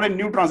business. It's not a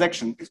new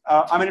transaction.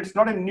 It's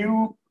not a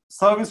new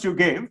service you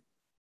gave.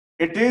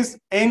 It is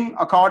in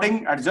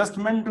according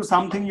adjustment to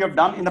something you have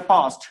done in the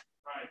past.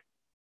 Right.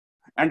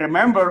 And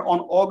remember, on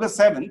August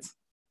 7th,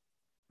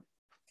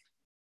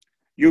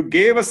 you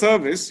gave a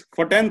service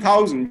for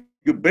 10,000.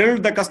 You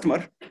billed the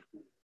customer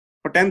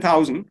for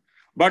 10,000,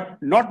 but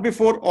not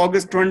before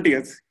August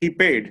 20th, he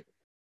paid.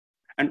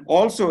 And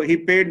also he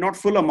paid not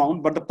full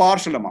amount, but the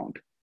partial amount.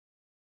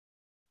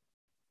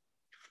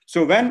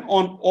 So when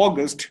on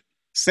August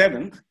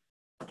 7th,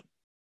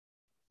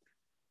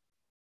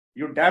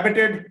 you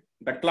debited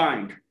the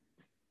client,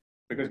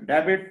 because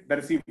debit the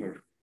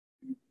receiver.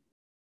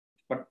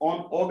 But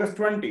on August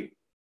 20,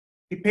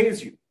 he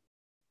pays you.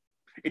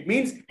 It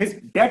means his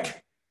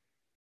debt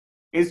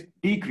is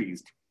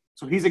decreased.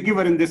 So he's a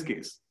giver in this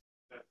case.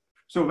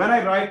 So when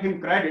I write him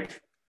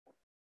credit,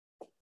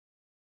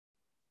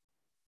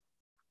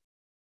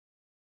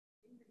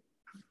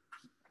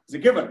 it's a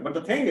giver. But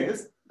the thing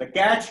is, the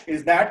catch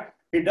is that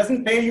it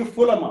doesn't pay you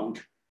full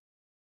amount.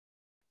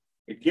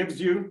 It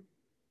gives you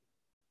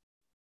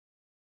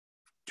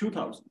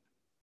 2,000.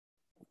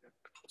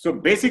 So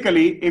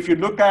basically, if you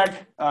look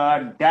at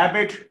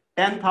debit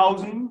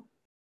 10,000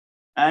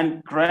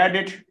 and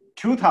credit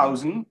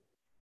 2,000,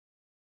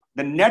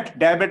 the net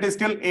debit is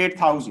still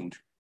 8,000,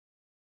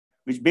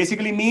 which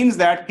basically means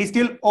that he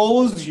still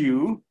owes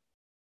you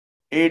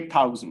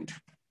 8,000.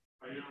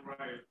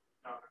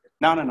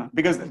 No,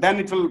 because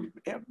then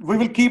we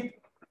will keep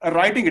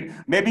writing it.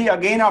 Maybe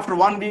again after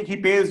 1 week he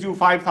pays you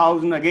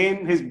 5,000.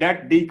 Again his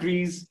debt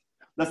decrease.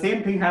 The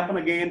same thing happen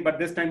again, but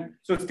this time,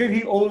 so still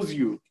he owes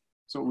you.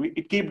 So we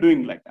keep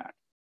doing like that.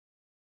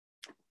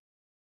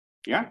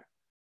 Yeah.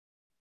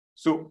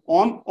 So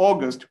on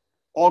August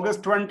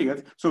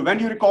 20th. So when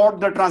you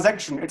record the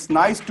transaction, it's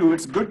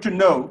good to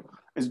know.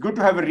 It's good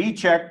to have a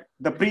recheck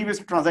the previous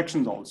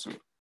transactions also.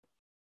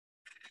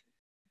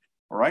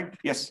 All right.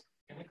 Yes.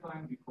 Can a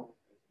client be called?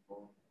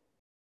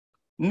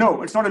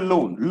 No, it's not a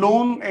loan.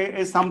 Loan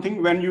is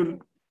something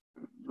when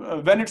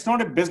it's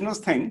not a business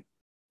thing,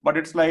 but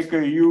it's like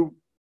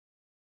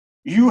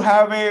you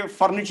have a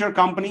furniture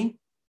company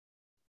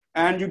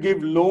and you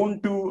give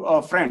loan to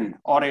a friend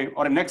or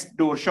a next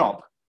door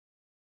shop.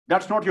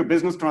 That's not your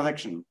business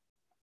transaction.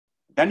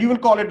 Then you will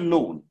call it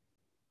loan.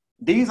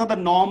 These are the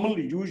normal,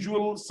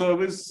 usual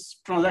service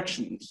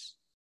transactions.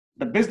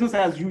 The business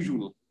as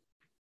usual.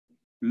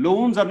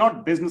 Loans are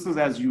not businesses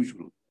as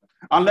usual,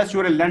 unless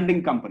you're a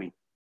lending company,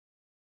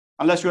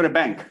 unless you're a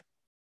bank.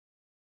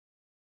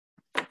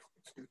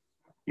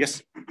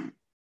 Yes.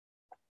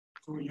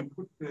 So you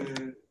put the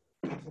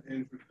data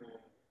in with the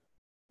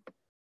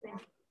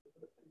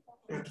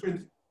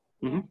 20.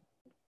 Mm-hmm.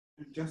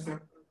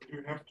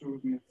 You have to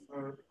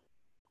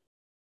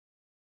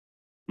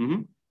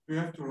Mm-hmm. you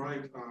have to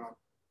write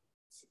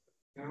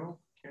sell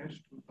cash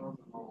 2,000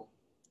 or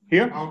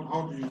Here?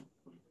 How do you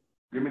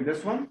You mean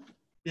this one?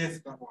 Yes,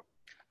 that one.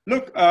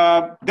 Look,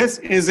 this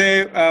is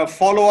a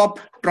follow-up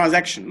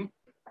transaction.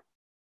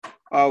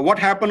 What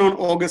happened on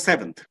August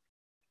 7th?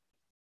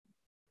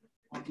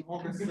 On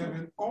August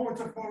 7th. Oh,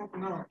 it's a follow-up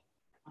now.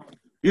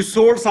 You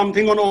sold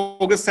something on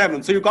August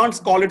 7th, so you can't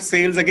call it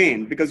sales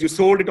again because you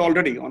sold it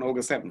already on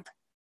August 7th.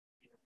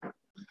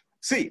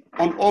 See,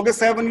 on August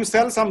 7th, you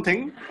sell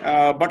something,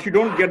 but you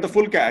don't get the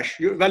full cash.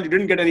 You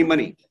didn't get any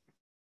money.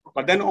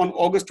 But then on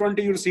August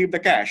 20, you receive the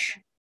cash.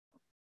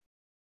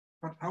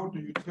 But how do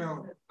you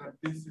tell that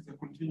this is a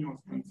continuous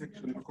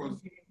transaction?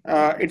 Because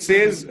it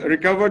says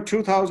recover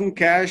 2,000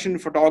 cash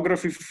and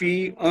photography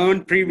fee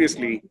earned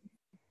previously.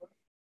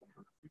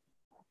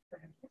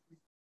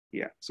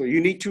 Yeah, so you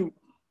need to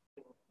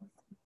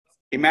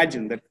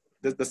imagine that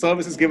the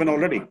service is given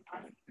already.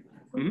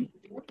 Hmm?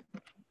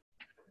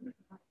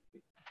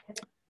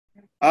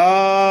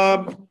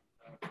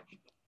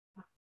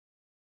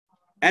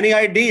 Any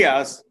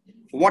ideas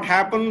what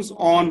happens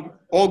on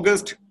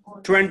August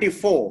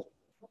 24?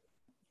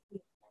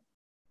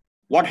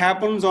 What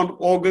happens on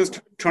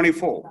August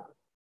 24?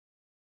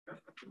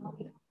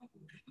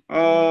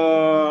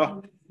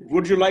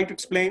 Would you like to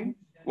explain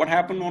what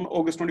happened on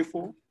August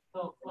 24?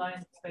 So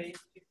client pays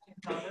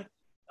 15,000.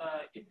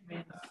 It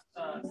means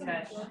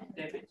cash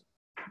debit.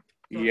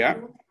 So Yeah.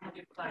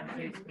 if client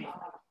pays me,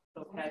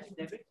 so cash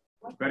debit.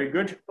 Very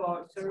good.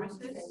 For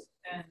services,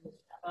 and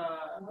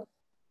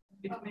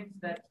it means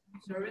that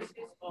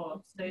services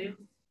or sales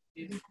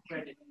is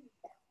credit.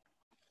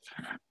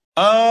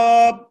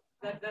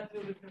 That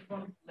will be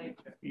performed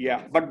later.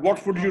 Yeah, but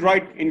what would you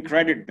write in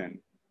credit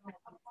then?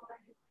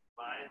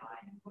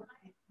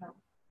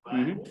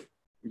 Mm-hmm.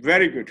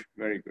 Very good,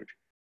 very good.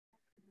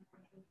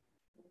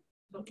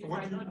 So if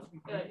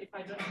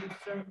I don't give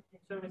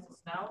services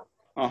now,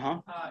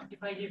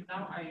 if I give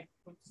now, I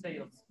put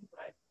sales,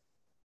 right?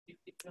 If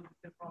it will be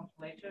performed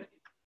later,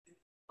 it's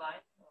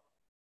fine.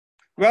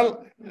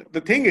 Well,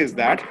 the thing is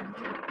that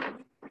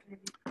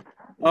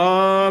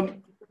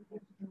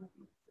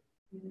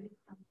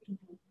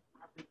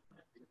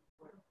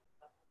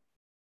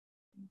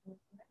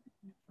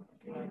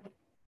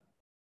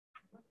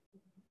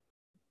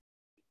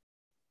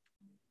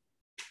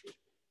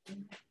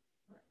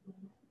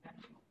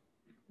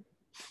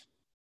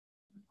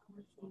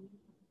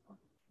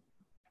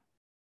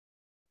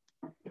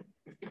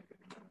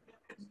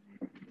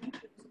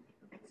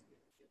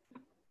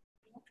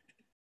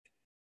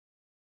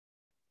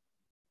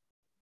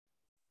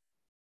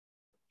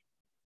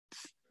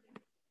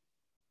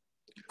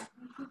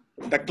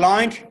the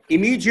client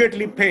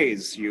immediately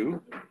pays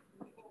you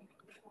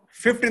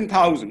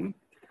 15,000.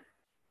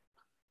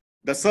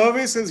 The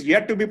service is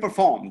yet to be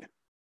performed.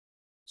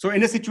 So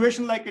in a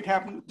situation like it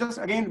happened, just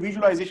again,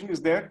 visualization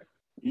is there.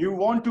 You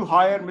want to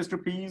hire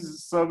Mr.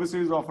 P's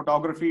services or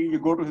photography. You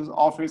go to his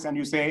office and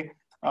you say,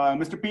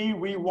 Mr. P,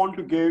 we want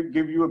to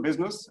give you a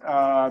business.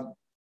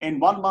 In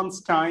 1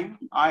 month's time,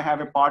 I have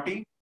a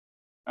party.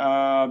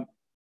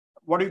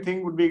 What do you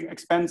think would be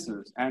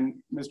expenses?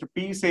 And Mr.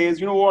 P says,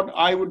 you know what,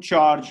 I would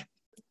charge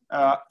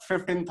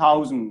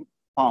 15,000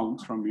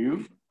 pounds from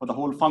you for the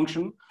whole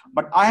function,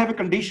 but I have a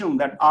condition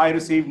that I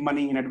receive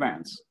money in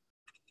advance.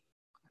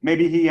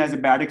 Maybe he has a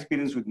bad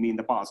experience with me in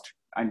the past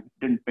and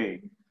didn't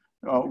pay.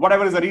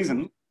 Whatever is the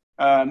reason,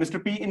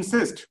 Mr. P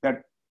insists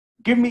that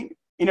give me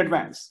in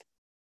advance.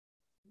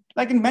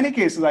 Like in many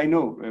cases, I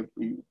know,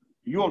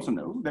 you also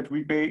know that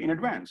we pay in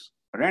advance.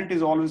 Rent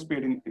is always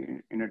paid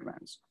in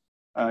advance.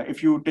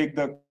 If you take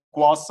the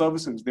Quas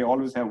services, they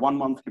always have 1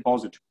 month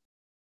deposit.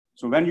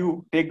 So when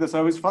you take the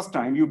service first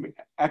time, you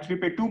actually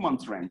pay 2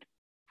 months rent.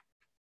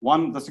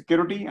 One, the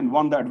security, and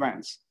one, the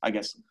advance, I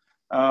guess.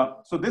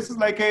 So this is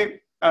like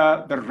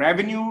the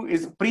revenue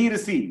is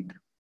pre-received.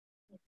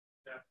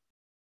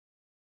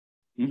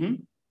 Mm-hmm.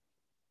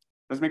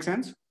 Does it make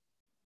sense?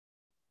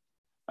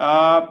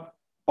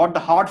 But the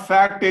hard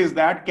fact is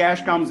that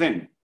cash comes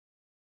in.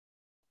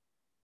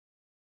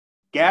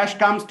 Cash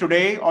comes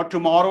today or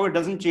tomorrow, it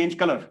doesn't change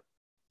color.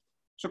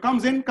 So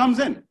comes in, comes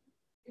in.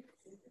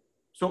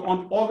 So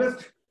on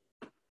August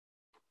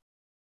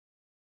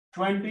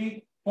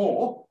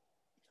 24,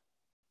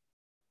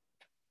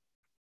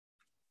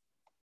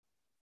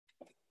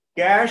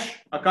 cash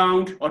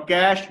account or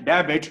cash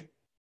debit.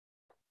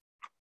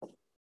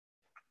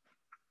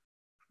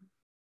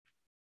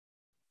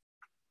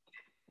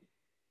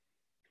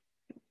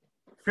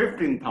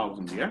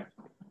 $15,000, yeah?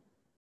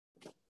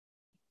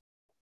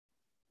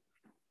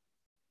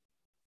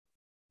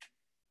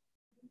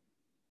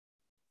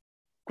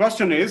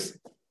 Question is,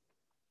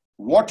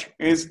 what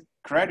is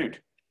credit?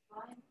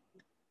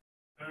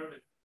 Service.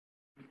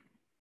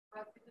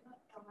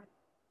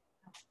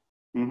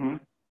 Mm-hmm.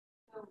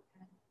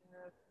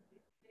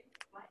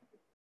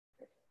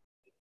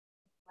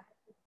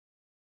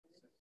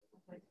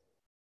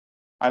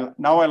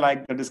 Now I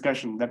like the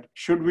discussion that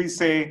should we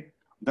say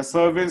the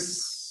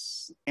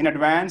service in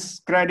advance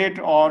credit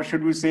or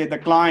should we say the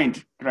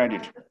client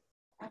credit?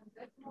 At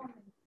that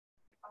moment,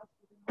 us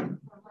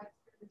provide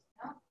service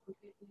now,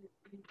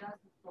 it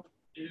doesn't go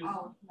It is,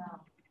 out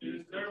now. it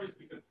is service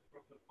because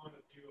from the point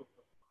of view of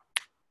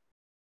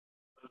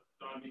the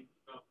starting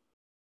stuff.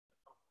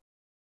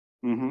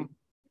 Mm-hmm.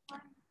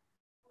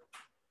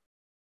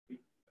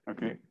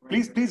 Okay.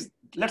 Please,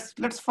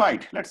 let's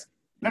fight. Let's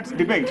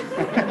debate.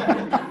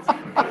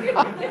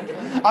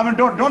 I mean,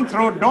 don't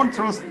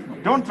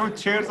throw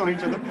chairs on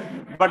each other.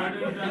 But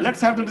let's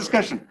have the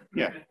discussion.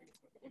 Yeah.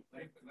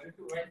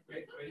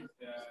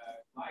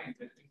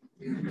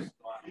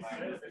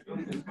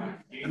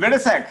 Wait a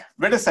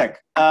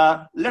sec.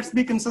 Let's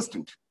be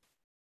consistent.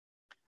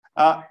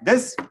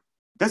 This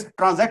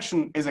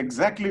transaction is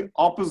exactly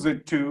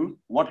opposite to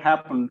what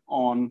happened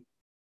on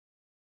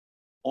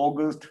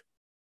August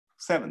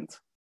 7th.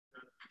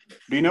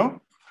 Do you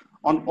know?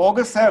 On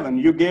August 7th,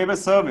 you gave a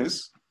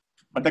service,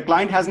 but the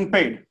client hasn't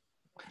paid.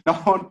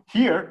 Now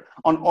here,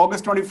 on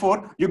August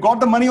 24th, you got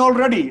the money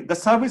already. The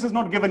service is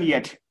not given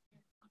yet.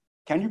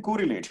 Can you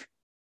correlate?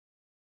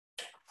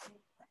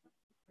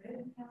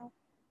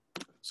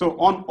 So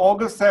on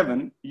August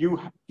 7th, you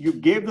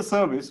gave the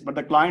service, but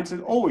the client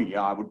says, oh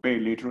yeah, I would pay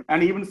later.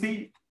 And even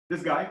see,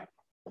 this guy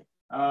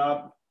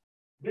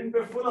didn't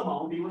pay full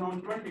amount even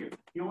on 20th.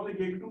 He only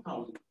gave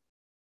 2,000.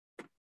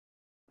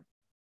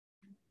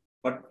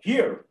 But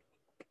here,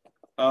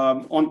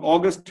 on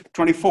August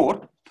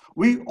 24th,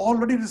 we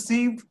already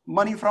received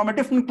money from a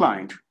different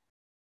client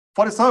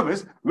for a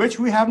service which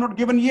we have not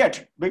given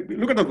yet.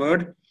 Look at the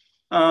word.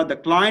 The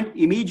client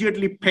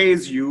immediately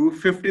pays you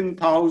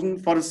 15,000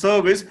 for a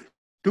service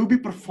to be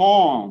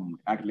performed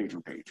at a later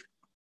date.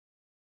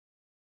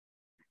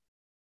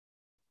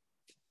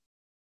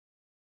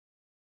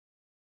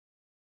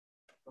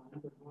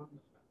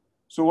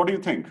 So what do you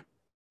think?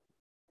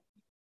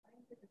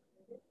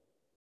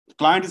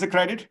 Client is a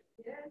credit?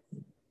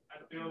 I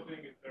still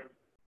think it's service.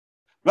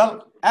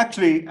 Well,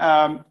 actually,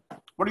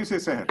 what do you say,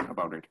 Seher,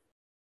 about it?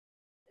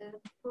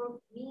 For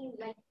me,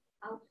 like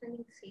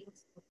outstanding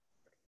sales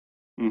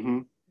Mm-hmm.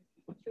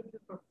 should be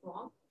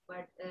performed,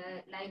 but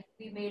like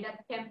we made a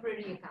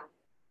temporary account.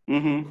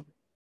 Mm-hmm.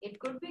 It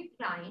could be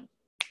client,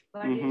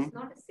 but Mhm. it's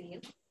not a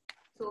sale.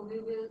 So we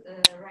will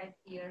write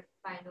here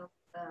kind of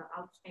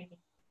outstanding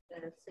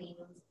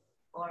sales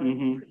or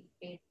Mhm.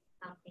 prepaid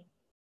something,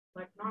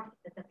 but not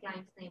the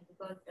client's name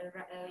because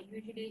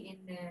usually in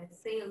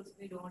sales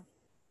we don't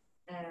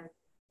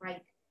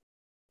write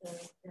the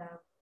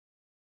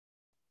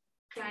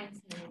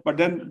client's name. But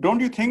then, don't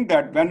you think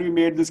that when we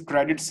made this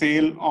credit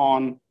sale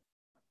on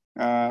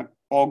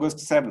August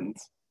 7th,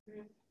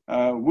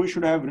 we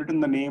should have written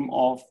the name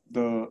of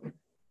the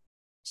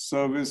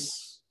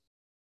service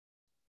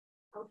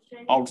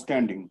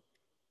outstanding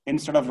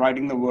instead of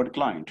writing the word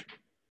client?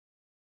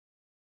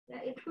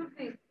 Yeah, it could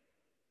be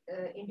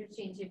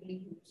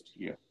interchangeably used.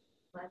 Yeah.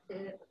 But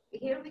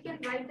here we can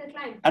write the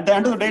client. At the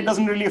end of the Because day, it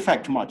doesn't really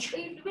affect much.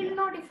 It will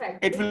not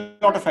affect. It will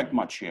not affect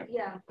much here.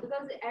 Yeah,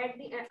 because at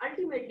the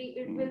ultimately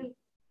it will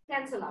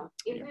cancel out.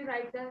 If Yeah. we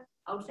write the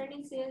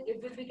outstanding sale,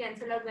 it will be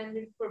cancelled out when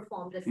we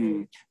perform the sale.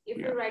 Mm. If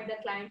Yeah. we write the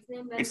client's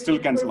name, when It we still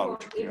will cancel perform,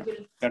 out. it Yeah.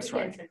 will That's be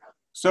right. cancelled out.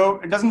 So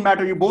it doesn't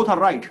matter. You both are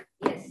right.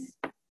 Yes.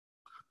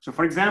 So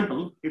for example,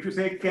 if you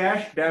say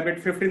cash debit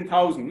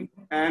 15,000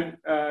 and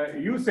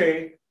you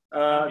say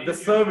the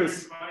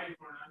service.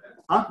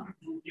 Huh?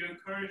 You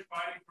encourage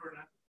fighting for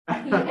that.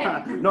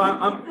 No,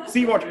 I'm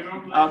see what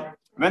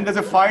when there's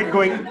a fight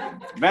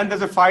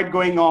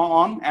going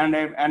on and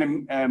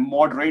a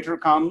moderator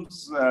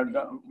comes,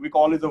 we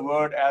call it the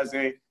word as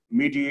a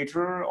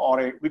mediator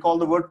or we call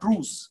the word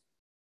truce,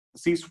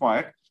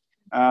 ceasefire.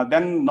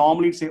 Then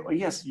normally say, oh,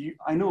 yes,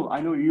 I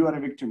know you are a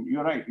victim.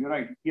 You're right.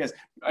 Yes,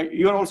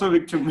 you're also a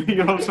victim.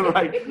 You're also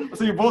right.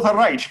 So you both are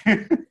right.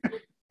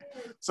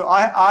 So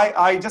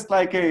I just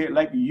like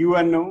you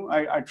and no,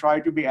 I try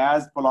to be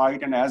as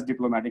polite and as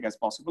diplomatic as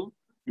possible.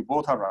 You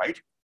both are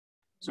right.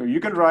 So you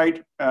can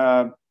write,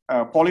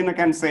 Paulina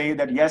can say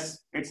that,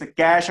 yes, it's a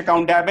cash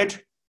account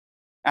debit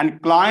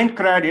and client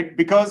credit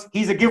because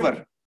he's a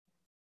giver.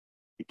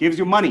 He gives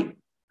you money.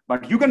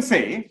 But you can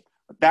say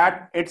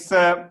that it's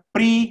a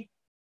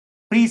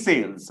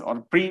pre-sales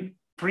or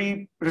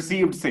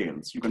pre-received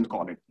sales, you can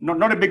call it.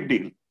 Not a big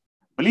deal.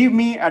 Believe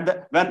me,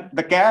 when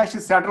the cash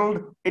is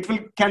settled, it will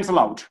cancel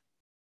out.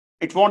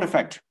 It won't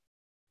affect.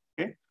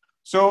 Okay.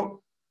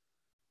 So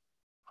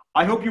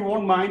I hope you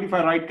won't mind if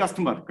I write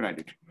customer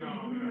credit.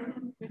 No.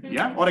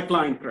 Yeah, or a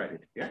client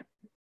credit. Yeah,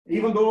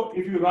 even though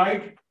if you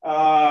write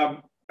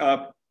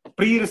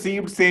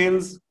pre-received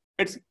sales,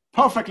 it's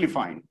perfectly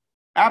fine,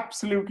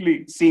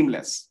 absolutely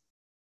seamless.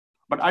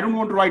 But I don't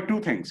want to write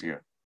two things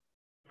here.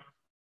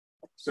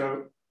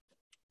 So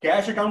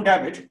cash account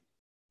debit,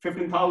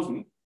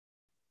 15,000,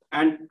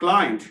 and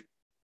client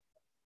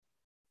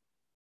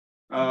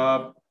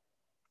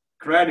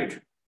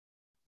credit.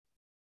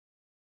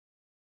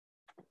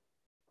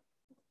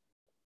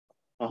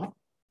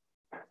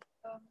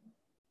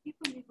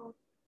 Equally both.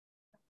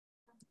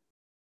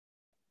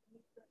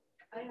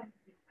 I am.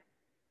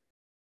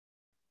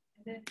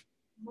 And then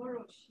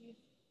tomorrow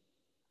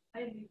I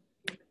leave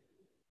here.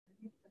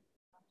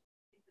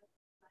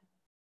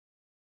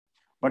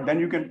 But then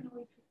you can,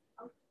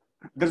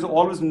 there's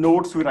always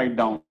notes we write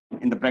down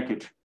in the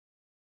bracket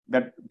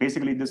that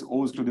basically this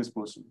owes to this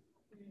person.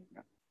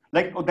 Yeah.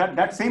 Like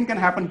that same can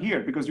happen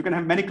here because you can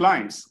have many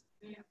clients,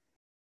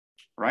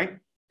 right?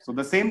 So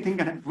the same thing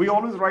can, we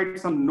always write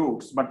some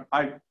notes, but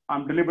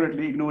I'm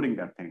deliberately ignoring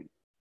that thing.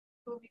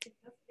 So we can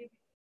just leave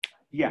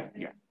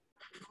it.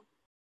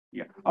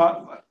 Yeah.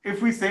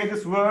 If we say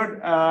this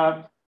word,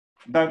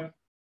 the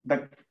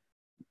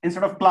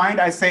instead of client,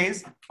 I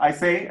say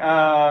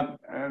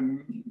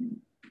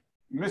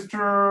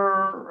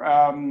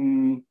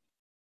Mr.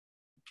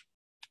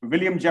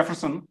 William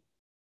Jefferson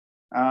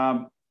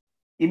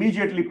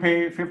immediately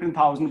pay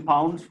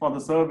 £15,000 for the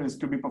service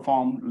to be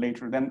performed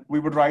later. Then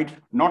we would write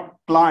not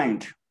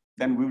client.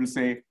 Then we will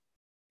say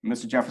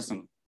Mr.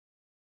 Jefferson.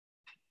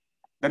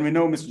 Then we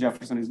know Mr.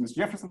 Jefferson is Mr.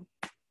 Jefferson,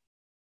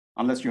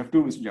 unless you have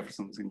two Mr.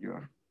 Jeffersons in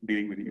your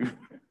dealing with you.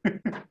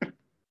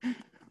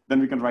 Then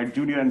we can write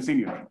junior and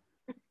senior.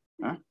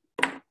 Huh?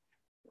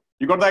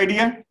 You got the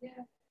idea?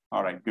 Yeah.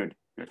 All right, good.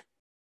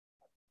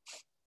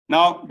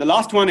 Now, the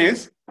last one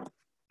is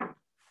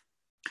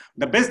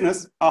the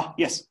business.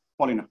 Yes,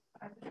 Paulina.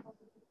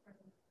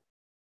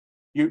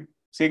 You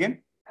say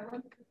again? I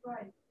want to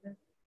try.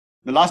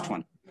 The last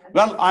one.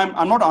 Well,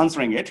 I'm not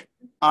answering it.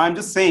 I'm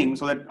just saying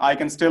so that I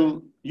can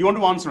still, you want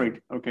to answer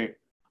it. Okay.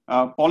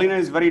 Paulina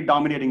is very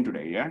dominating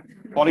today. Yeah.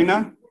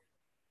 Paulina?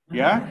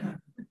 Yeah.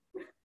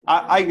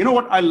 You know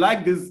what? I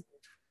like this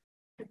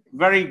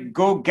very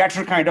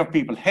go-getter kind of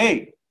people.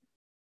 Hey,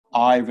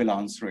 I will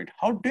answer it.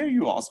 How dare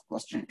you ask a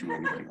question to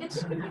anybody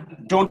else?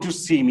 Don't you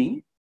see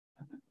me?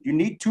 You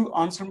need to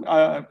answer,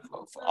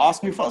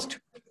 ask me first.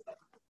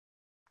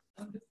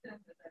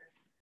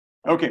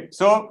 Okay,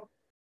 so,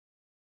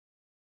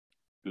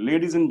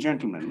 ladies and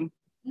gentlemen,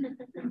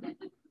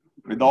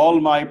 with all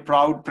my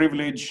proud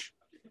privilege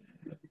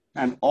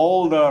and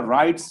all the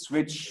rights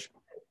which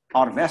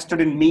are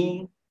vested in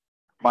me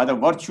by the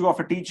virtue of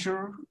a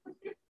teacher,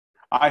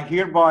 I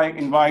hereby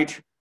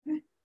invite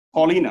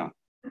Paulina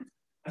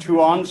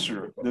to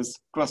answer this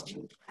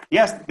question.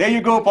 Yes, there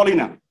you go,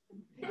 Paulina.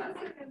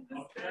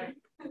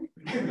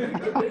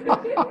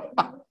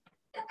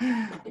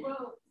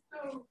 Well,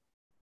 so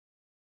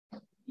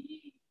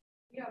we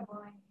are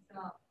buying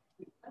some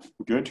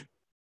Good.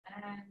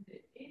 and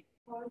it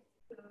costs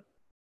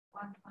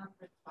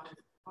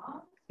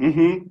 £100,000.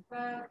 Mm-hmm.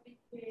 But we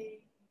pay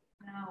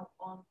now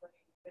only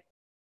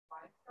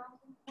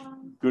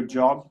 £25,000. Good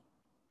job.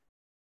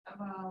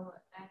 Well,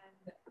 and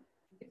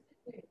this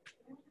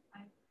situation, I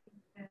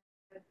think that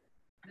the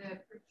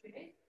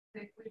purchase,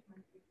 the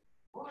equipment we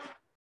bought,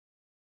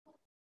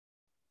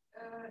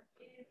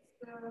 it's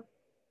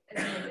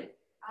debit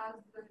as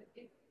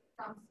it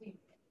comes in.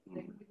 The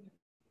equipment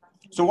comes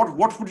in. So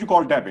what would you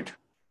call debit?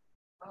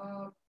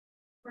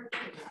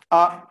 Purchase.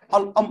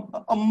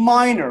 A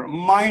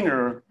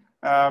minor,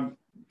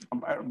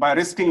 by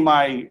risking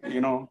my,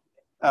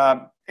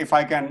 if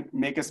I can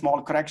make a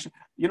small correction,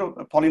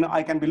 Paulina,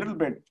 I can be a little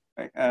bit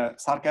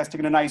sarcastic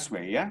in a nice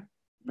way, yeah?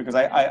 Because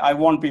I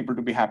want people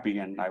to be happy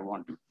and I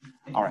want to.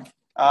 All right.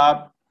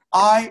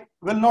 I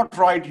will not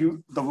write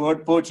you the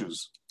word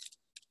purchase.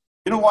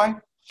 You know why?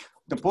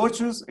 The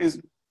purchase is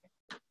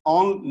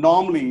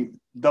normally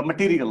the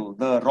material,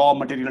 the raw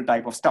material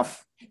type of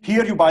stuff.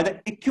 Here you buy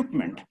the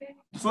equipment.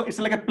 So it's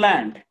like a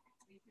plant.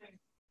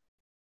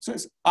 So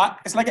it's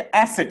like an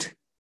asset.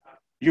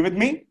 You with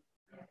me?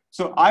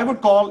 So I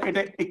would call it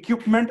an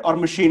equipment or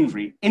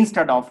machinery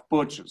instead of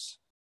purchase.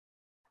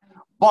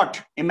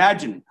 But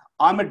imagine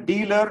I'm a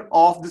dealer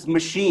of this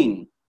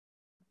machine.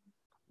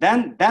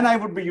 Then I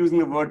would be using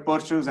the word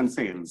purchase and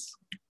sales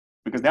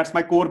because that's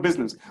my core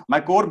business. My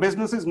core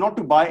business is not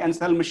to buy and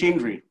sell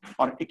machinery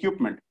or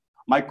equipment.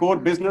 My core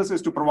business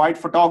is to provide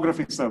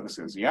photography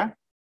services, yeah?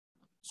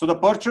 So the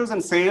purchase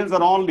and sales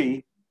are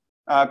only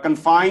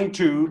confined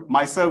to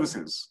my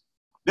services.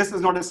 This is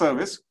not a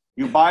service.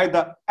 You buy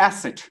the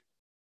asset.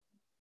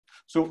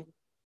 So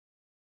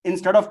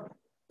instead of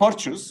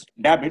purchase,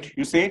 debit,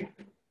 you say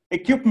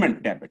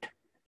equipment debit.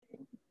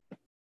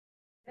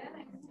 Then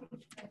I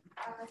think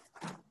that I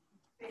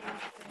pay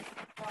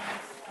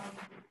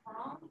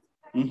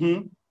 £25,000.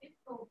 Mm-hmm. It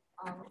goes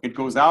out. It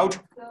goes out. So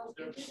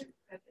it is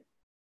credit.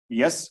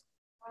 Yes.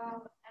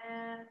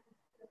 And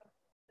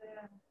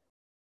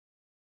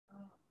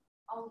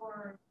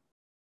our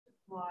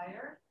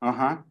supplier,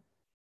 Uh-huh.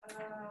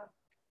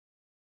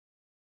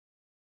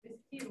 we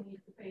still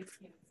need to pay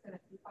him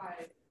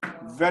 75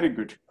 Very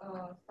good.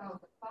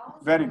 thousand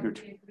pounds. Very good.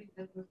 We agreed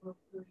that we will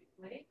do it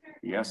later.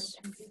 Yes.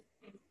 And this is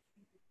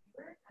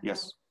cheaper, and Yes.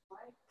 our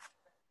supplier-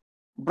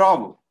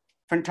 Bravo.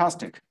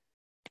 Fantastic.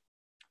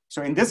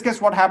 So in this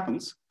case, what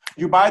happens?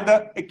 You buy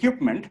the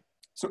equipment.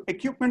 So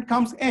equipment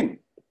comes in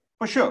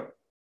for sure.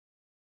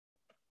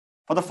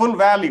 For the full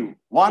value,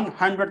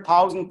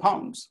 100,000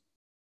 pounds.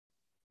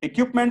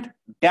 Equipment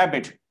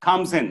debit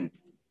comes in.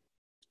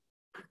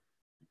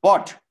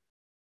 But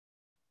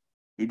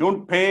you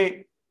don't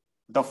pay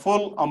the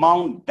full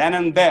amount then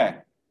and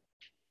there.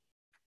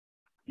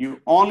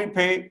 You only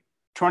pay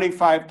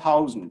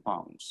 25,000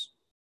 pounds.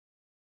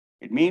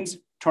 It means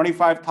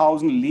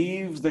 25,000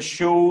 leaves the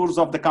shores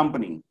of the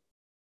company.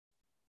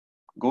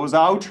 Goes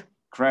out,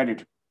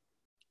 credit.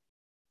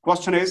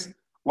 Question is,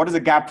 what is the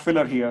gap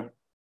filler here?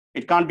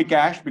 It can't be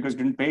cash because you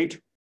didn't pay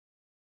it.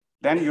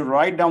 Then you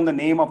write down the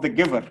name of the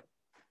giver.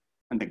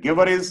 And the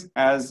giver is,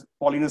 as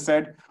Paulina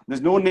said,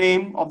 there's no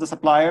name of the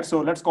supplier,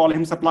 so let's call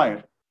him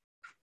supplier.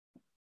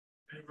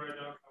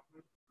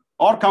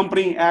 Or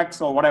company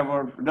X or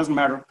whatever, it doesn't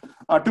matter.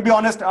 To be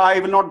honest, I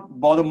will not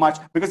bother much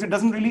because it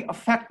doesn't really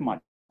affect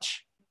much.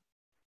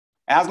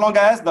 As long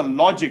as the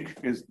logic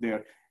is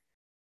there.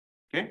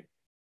 Okay.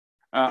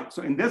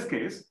 So in this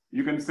case,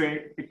 you can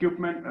say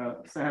equipment,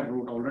 Sahab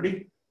wrote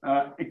already.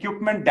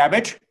 Equipment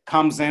debit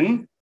comes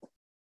in.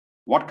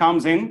 What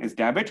comes in is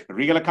debit,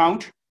 real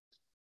account.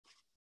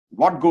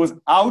 What goes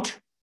out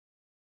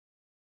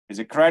is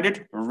a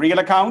credit, real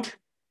account.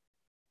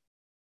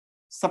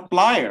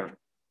 Supplier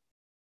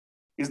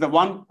is the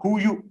one who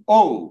you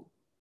owe.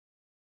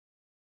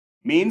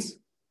 Means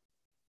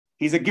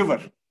he's a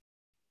giver.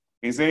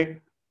 Is a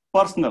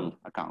personal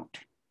account.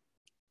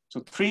 So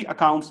three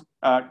accounts,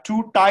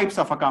 two types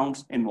of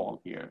accounts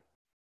involved here.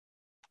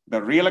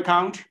 The real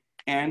account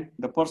and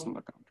the personal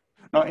account.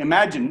 Now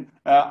imagine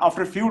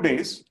after a few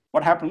days,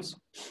 what happens?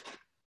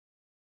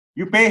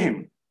 You pay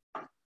him,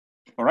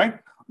 all right?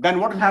 Then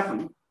what will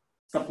happen?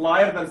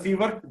 Supplier, the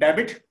receiver,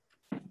 debit,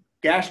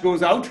 cash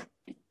goes out.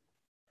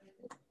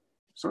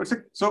 So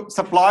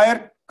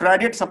supplier,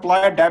 credit,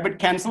 supplier, debit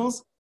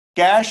cancels,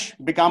 cash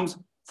becomes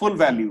full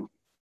value.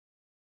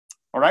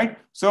 All right.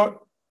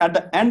 So at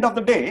the end of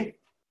the day,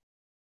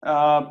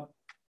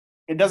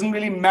 it doesn't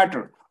really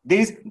matter.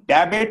 These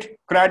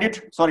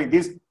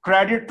these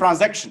credit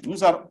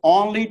transactions are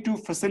only to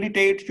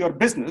facilitate your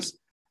business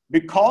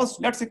because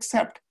let's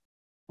accept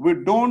we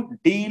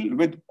don't deal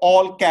with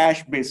all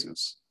cash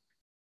basis.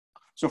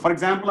 So for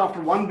example, after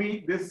 1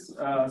 week, this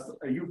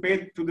you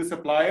pay to the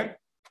supplier,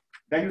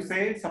 then you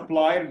say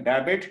supplier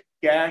debit,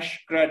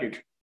 cash,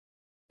 credit.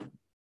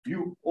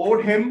 You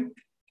owed him,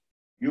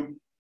 you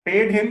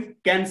paid him,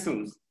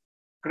 cancels.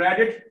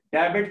 Credit,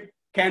 debit,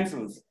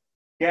 cancels.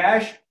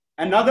 Cash,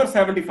 another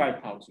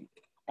 75,000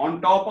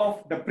 on top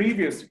of the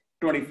previous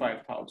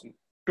 25,000.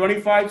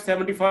 25,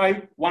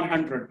 75,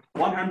 100.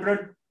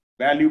 100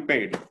 value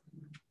paid.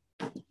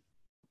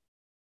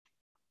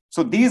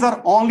 So these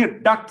are only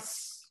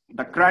ducts.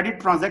 The credit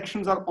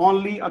transactions are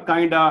only a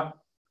kind of,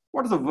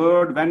 what is the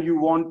word when you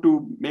want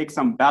to make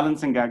some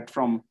balancing act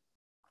from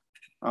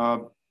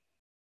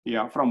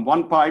from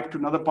one pipe to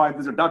another pipe,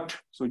 there's a duct.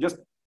 So just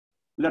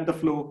let the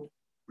flow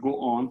go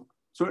on.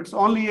 So it's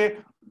only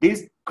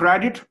these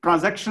credit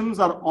transactions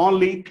are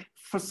only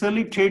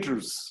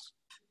facilitators.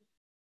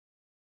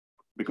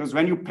 Because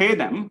when you pay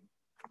them,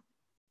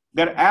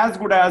 they're as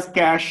good as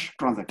cash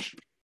transaction.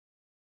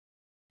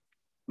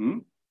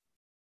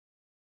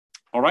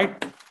 All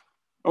right.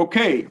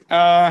 Okay.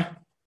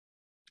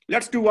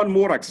 Let's do one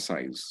more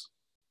exercise.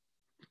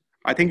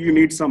 I think you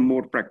need some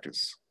more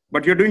practice,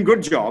 but you're doing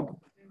good job.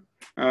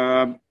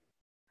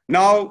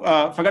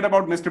 Now, forget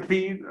about Mr.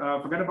 P,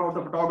 forget about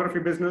the photography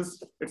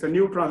business. It's a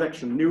new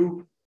transaction,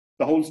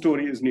 the whole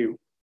story is new.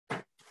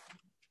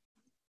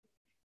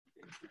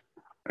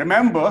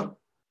 Remember,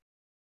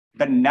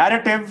 the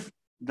narrative,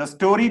 the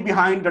story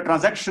behind the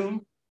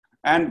transaction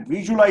and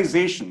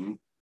visualization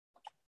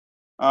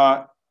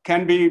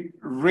can be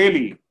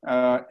really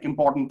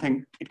important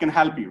thing. It can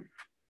help you.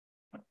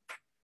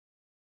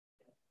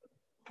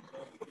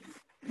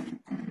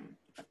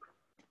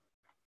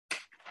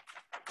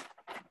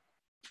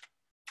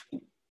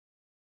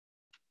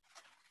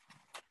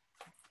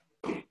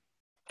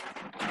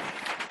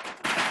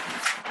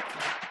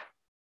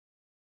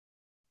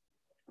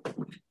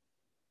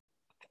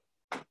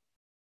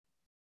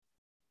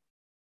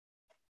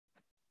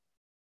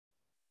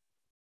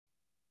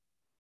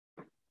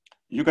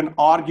 You can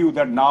argue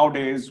that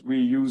nowadays we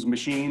use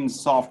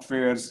machines,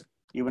 softwares,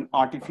 even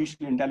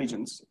artificial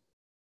intelligence.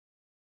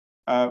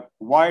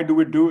 Why do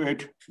we do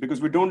it? Because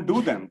we don't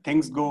do them.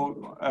 Things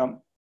go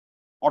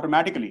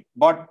automatically.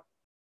 But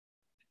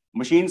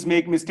machines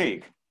make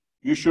mistake.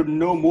 You should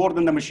know more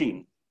than the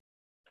machine.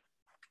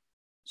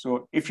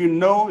 So if you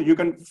know, you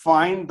can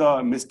find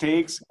the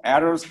mistakes,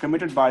 errors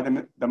committed by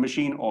the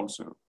machine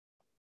also.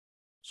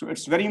 So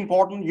it's very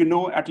important you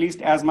know at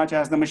least as much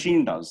as the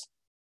machine does.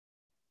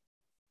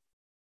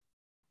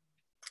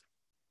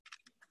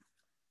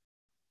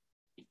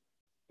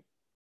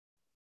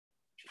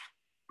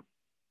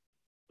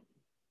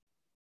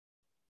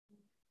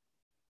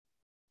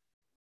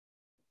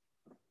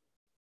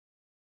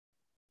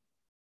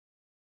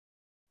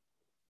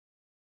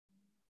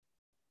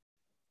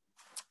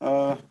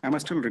 Am I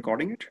still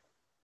recording it?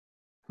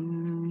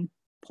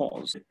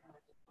 Pause.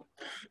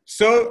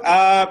 So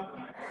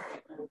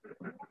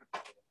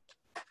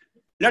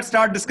let's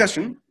start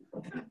discussion.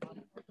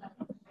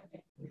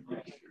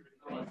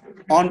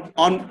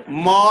 On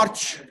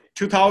March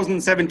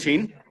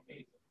 2017,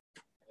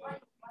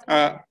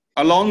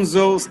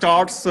 Alonso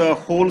starts a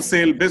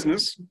wholesale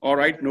business. All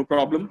right, no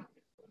problem.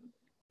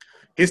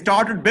 He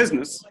started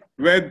business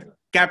with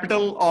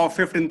capital of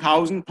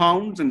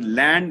 £15,000 and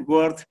land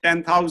worth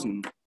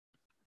 10,000.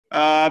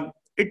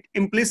 It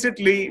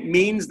implicitly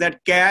means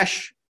that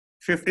cash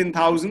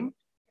 15,000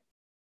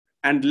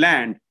 and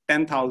land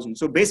 10,000.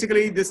 So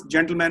basically, this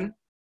gentleman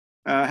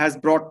has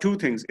brought two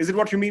things. Is it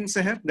what you mean,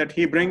 Seher, that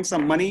he brings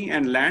some money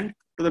and land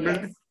to the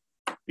building?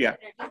 Yeah,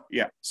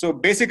 yeah. So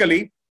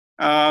basically,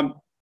 I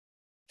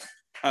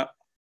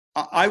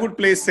would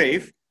play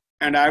safe,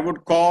 and I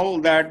would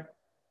call that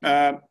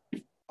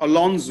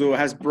Alonso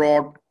has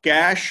brought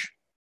cash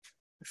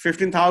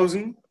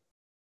 15,000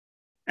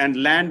 and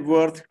land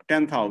worth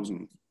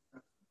 10,000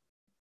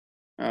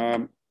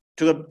 to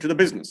the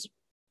business.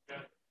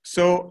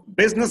 So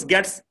business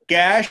gets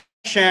cash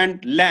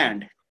and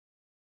land.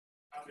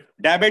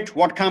 Debit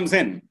what comes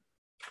in,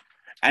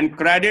 and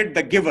credit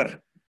the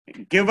giver.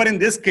 Giver in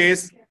this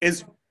case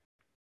is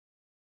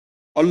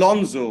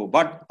Alonso,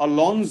 but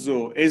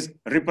Alonso is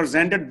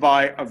represented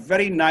by a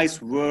very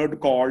nice word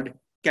called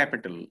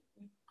capital,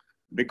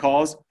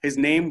 because his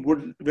name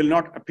will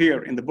not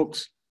appear in the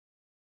books.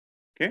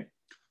 Okay,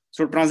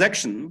 so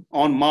transaction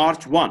on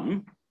March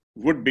 1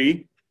 would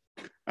be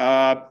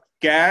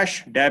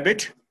cash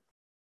debit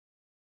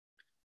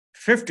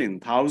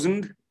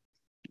 15,000,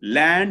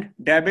 land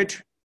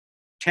debit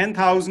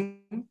 10,000,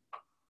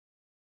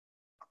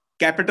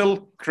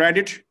 capital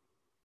credit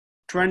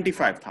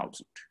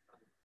 25,000.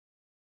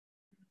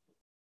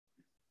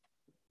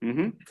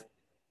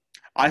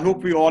 I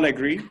hope we all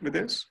agree with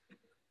this.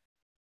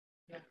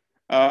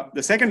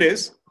 The second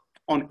is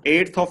on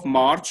 8th of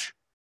March,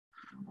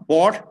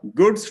 bought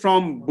goods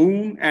from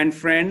Boone and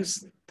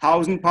Friends,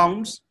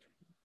 £1,000,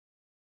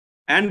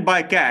 and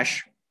by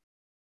cash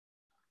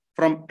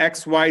from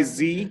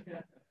XYZ,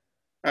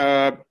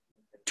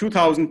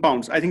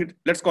 £2,000. I think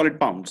let's call it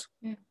pounds.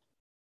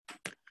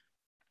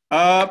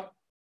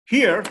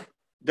 Here,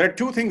 there are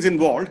two things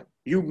involved.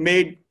 You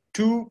made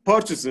two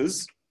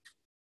purchases.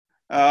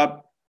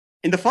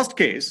 In the first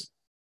case,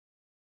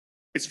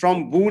 it's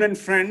from Boone and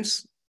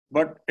Friends,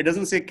 but it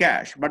doesn't say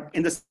cash. But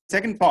in the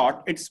second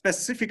part, it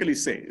specifically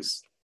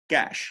says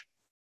cash.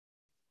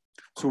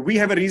 So we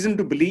have a reason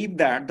to believe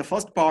that the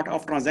first part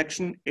of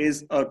transaction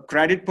is a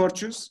credit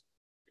purchase,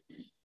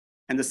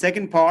 and the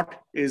second part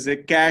is a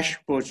cash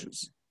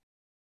purchase.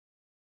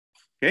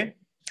 Okay,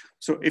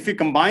 so if we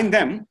combine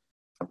them,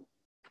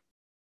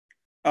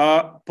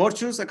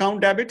 purchase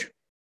account debit,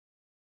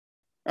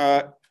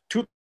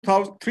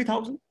 2,000,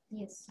 3,000.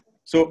 Yes.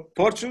 So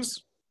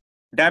purchase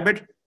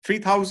debit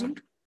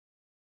 3,000.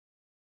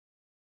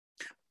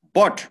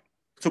 But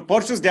so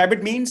purchase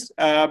debit means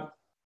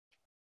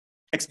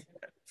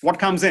what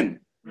comes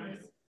in?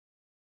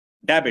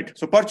 Debit.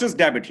 So purchase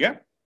debit, yeah.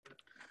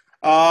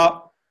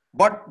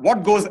 But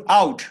what goes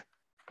out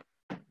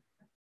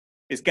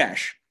is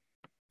cash,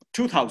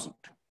 2,000.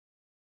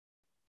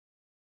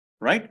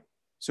 Right?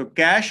 So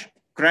cash,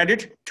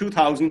 credit,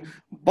 2,000.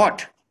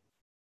 But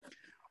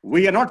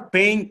we are not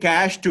paying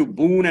cash to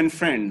Boone and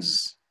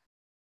Friends.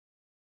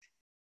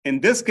 In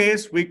this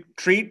case, we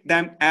treat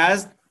them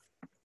as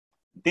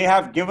they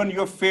have given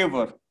you a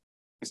favor.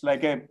 It's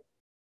like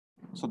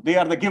so they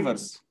are the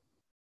givers.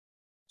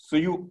 So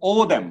you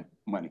owe them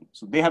money.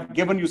 So they have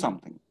given you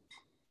something.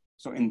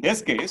 So in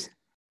this case,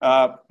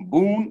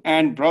 Boone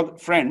and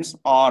Friends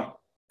are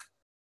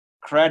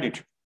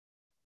credit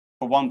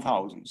for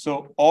 1,000.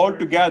 So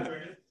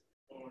altogether,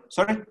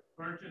 sorry?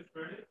 Purchase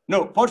credit?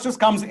 No, purchase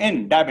comes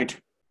in, debit.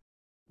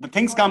 The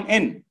things come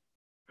in.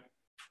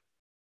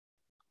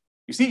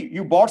 You see,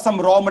 you bought some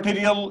raw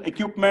material,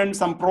 equipment,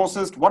 some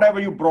processed, whatever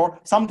you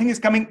brought, something is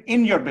coming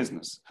in your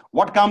business.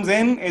 What comes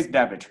in is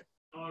debit.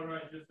 All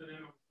right, just the name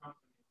of the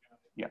company.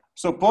 Yeah.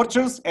 So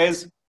purchase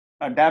is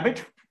a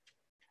debit,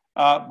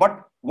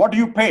 but what do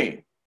you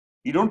pay?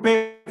 You don't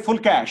pay full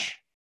cash.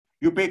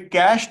 You pay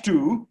cash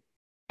to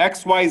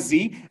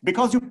XYZ.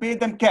 Because you pay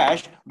them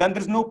cash, then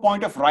there's no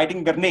point of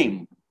writing their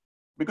name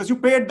because you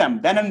paid them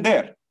then and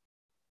there.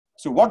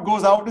 So what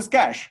goes out is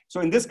cash.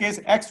 So in this case,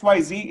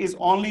 XYZ is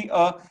only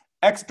a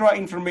extra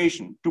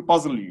information to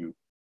puzzle you.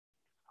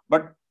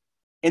 But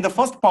in the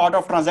first part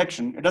of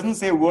transaction, it doesn't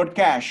say word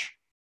cash.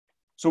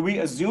 So we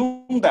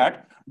assume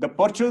that the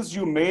purchase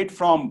you made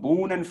from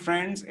Boone and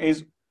Friends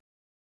is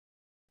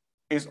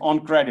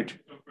on credit.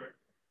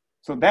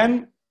 So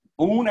then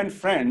Boone and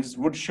Friends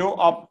would show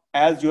up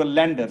as your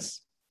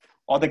lenders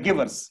or the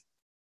givers.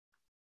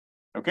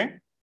 Okay?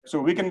 So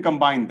we can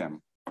combine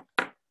them.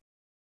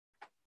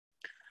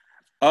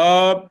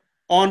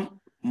 On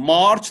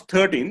March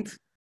 13th,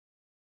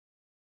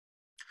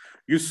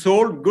 you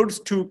sold goods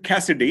to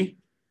Cassidy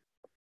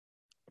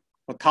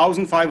for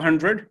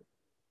 1,500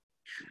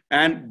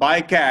 and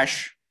by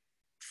cash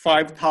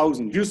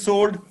 5,000. You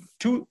sold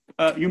two,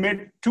 you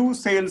made 2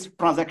 sales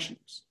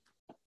transactions.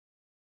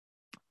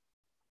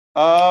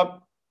 The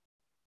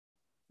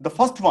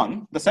first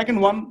one, the second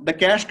one, the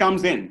cash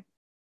comes in.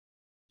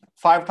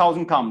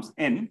 5,000 comes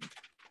in.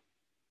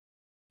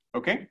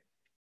 Okay.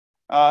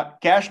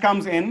 Cash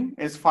comes in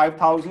is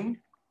 5,000.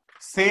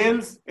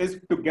 Sales is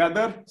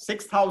together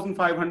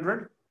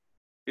 6,500.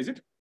 Is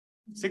it?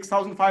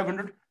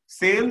 6,500.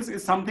 Sales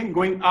is something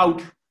going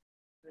out.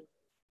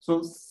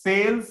 So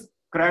sales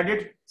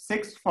credit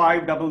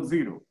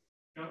 6,500.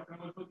 Can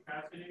we put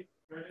Cassidy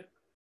credit?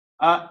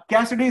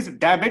 Cassidy is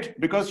debit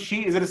because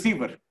she is a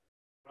receiver.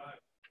 Right.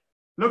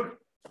 Look,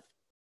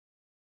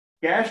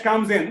 cash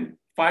comes in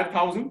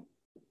 5,000,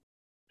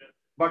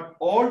 but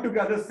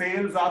altogether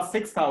sales are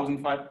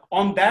 6,500.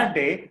 On that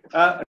day,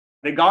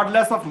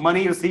 regardless of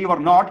money received or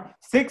not,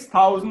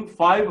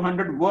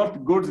 6,500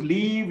 worth goods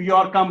leave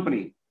your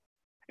company.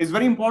 It's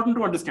very important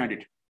to understand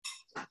it.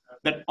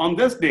 That on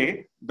this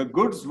day, the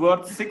goods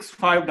worth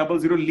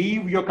 6,500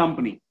 leave your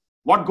company.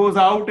 What goes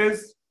out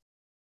is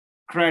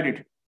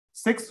credit.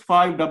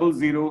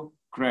 6,500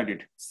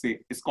 credit.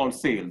 It's called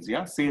sales.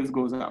 Yeah, sales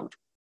goes out.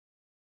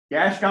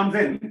 Cash comes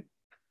in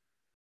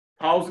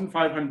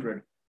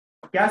 1,500.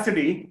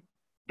 Cassidy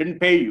didn't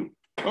pay you.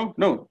 Oh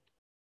no,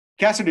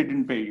 Cassidy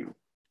didn't pay you.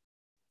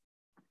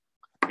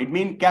 It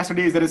means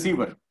Cassidy is the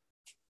receiver.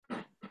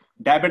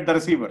 Debit the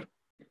receiver.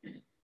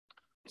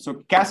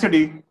 So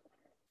Cassidy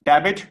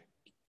debit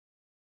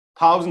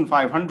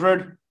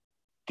 1,500,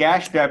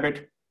 cash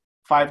debit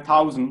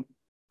 5,000,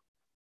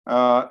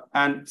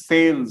 and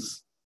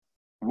sales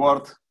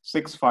worth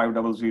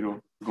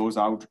 6,500 goes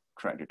out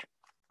credit.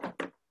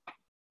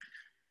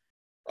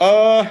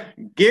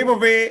 Gave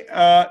away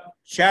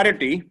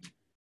charity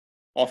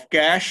of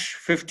cash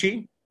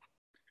 50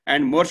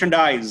 and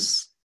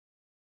merchandise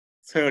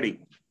 30.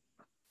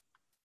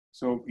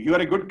 So you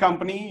are a good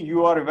company.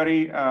 You are a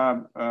very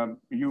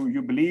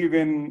you believe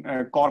in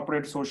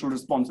corporate social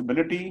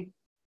responsibility.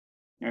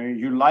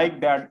 You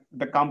like that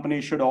the company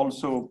should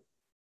also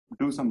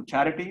do some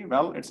charity.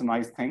 Well, it's a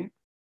nice thing.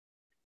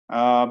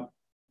 But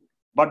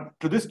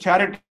to this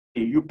charity,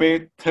 you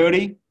pay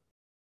 30,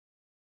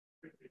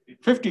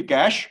 50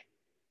 cash,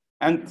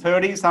 and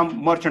 30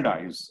 some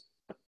merchandise.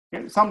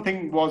 Okay?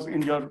 Something was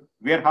in your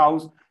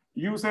warehouse.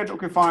 You said,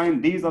 okay,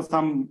 fine, these are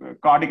some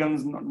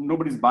cardigans,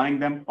 nobody's buying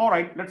them. All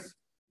right, let's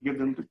give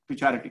them to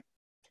charity.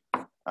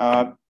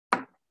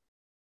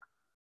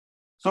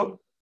 So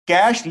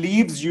cash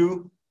leaves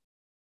you,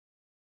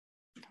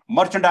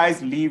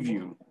 merchandise leave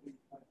you.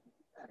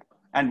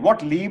 And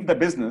what leave the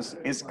business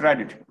is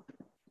credit.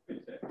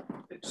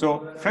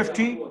 So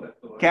 50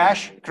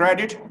 cash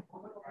credit,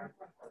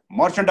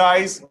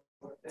 merchandise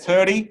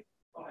 30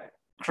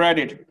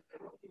 credit.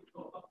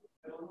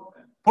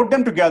 Put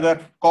them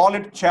together, call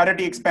it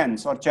charity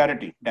expense or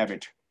charity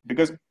debit,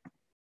 because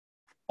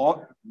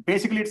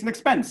basically it's an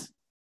expense.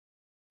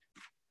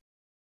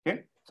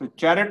 Okay, so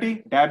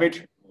charity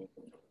debit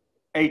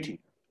 80.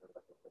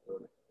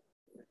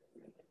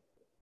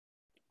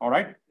 All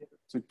right,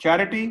 so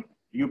charity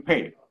you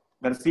pay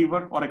the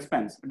receiver or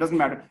expense. It doesn't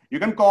matter. You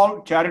can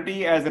call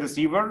charity as a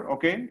receiver.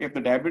 Okay, if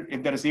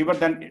the receiver,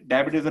 then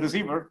debit is the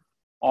receiver.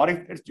 Or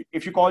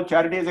if you call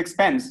charity as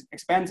expense,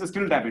 expense is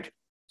still debit.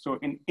 So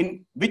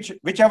in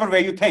whichever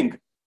way you think,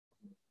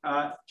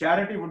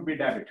 charity would be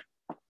debit.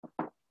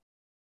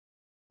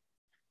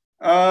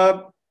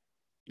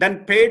 Then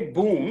paid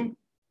Boone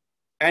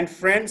and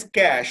Friends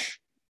cash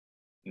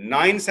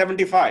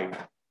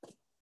 975.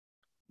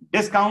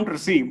 Discount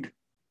received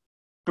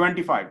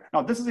 25.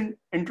 Now this is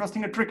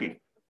interesting and tricky.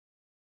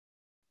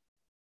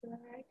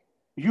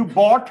 You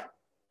bought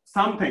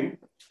something.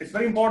 It's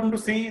very important to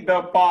see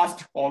the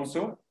past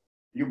also.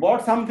 You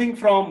bought something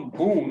from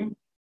Boone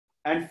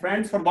and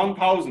Friends for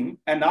 1,000,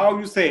 and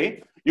now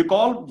you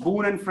call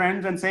Boone and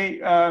Friends and say,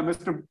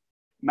 Mr.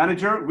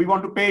 Manager, we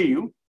want to pay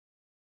you.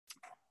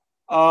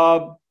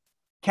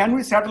 Can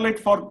we settle it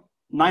for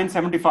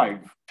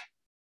 975?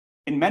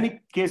 In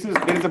many cases,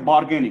 there is a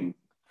bargaining.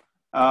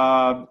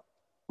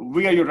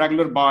 We are your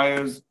regular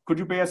buyers. Could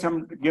you pay us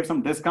give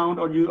some discount?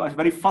 Or you are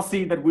very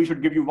fussy that we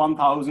should give you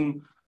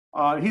 1,000.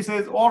 He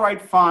says, all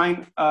right,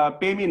 fine.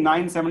 Pay me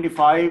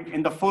 975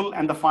 in the full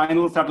and the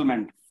final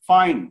settlement.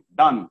 Fine,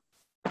 done.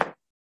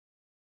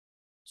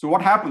 So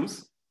what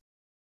happens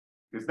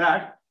is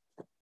that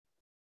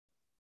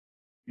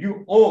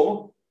you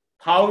owe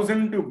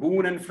 1,000 to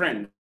Boone and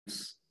Friends.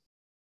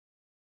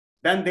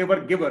 Then they were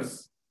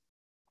givers.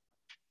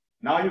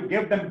 Now you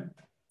give them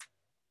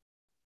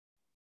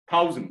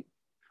 1,000.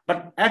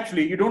 But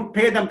actually, you don't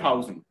pay them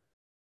 1,000.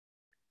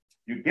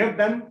 You give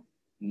them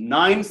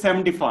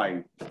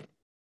 975.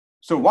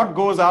 So what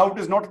goes out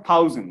is not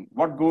 1,000.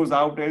 What goes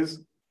out is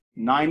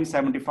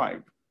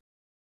 975.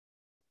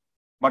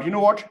 But you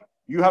know what?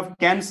 You have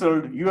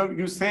cancelled.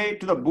 You say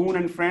to the Boone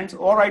and Friends,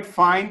 all right,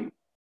 fine.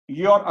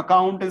 Your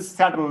account is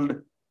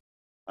settled.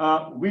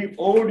 We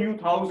owed you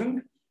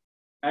 1,000,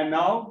 and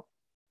now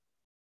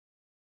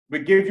we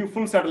gave you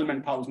full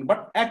settlement 1,000.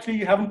 But actually,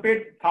 you haven't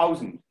paid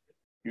 1,000.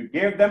 You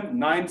gave them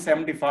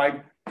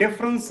 975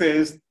 difference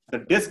is the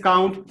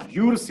discount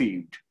you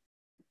received.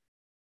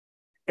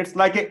 It's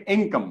like an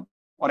income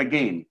or a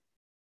gain.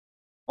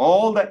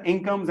 All the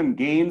incomes and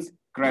gains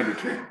credit.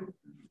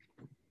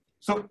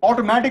 So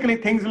automatically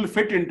things will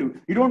fit into,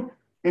 you don't,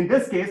 in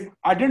this case,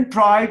 I didn't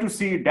try to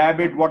see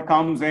debit, what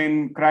comes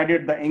in,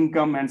 credit, the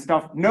income and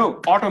stuff.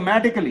 No,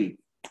 automatically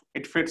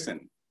it fits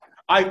in.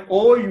 I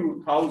owe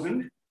you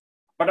 1,000,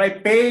 but I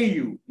pay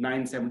you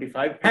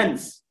 975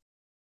 pence.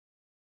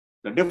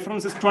 The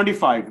difference is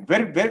 25.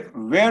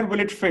 Where will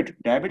it fit?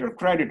 Debit or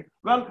credit?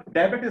 Well,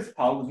 debit is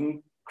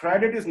 1,000,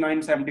 credit is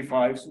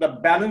 975. So the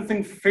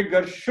balancing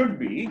figure should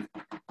be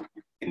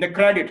in the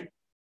credit.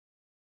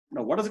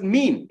 Now, what does it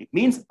mean? It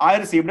means I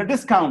received a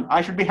discount.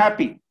 I should be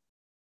happy.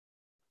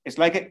 It's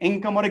like an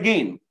income or a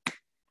gain.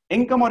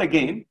 Income or a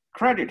gain,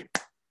 credit.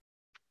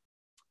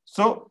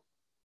 So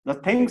the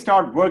things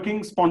start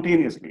working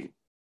spontaneously.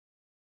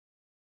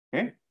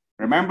 Okay.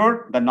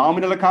 Remember the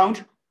nominal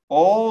account,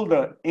 all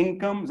the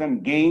incomes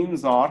and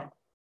gains are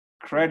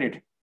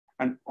credit,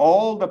 and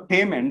all the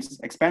payments,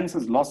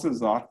 expenses,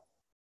 losses are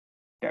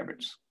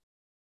debits.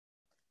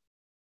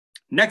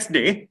 Next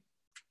day,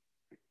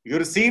 you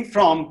receive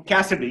from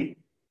Cassidy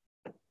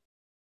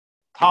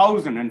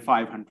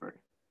 1,500.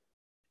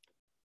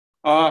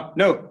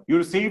 No, you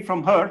receive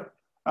from her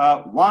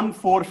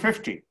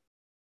 1,450.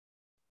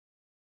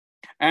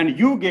 And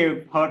you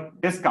gave her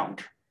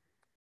discount.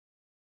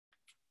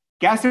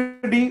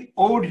 Cassidy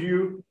owed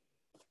you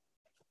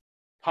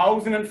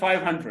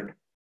 1,500.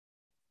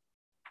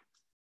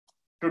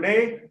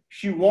 Today,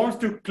 she wants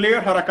to clear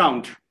her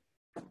account.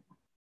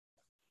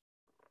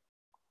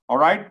 All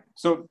right.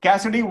 So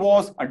Cassidy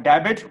was a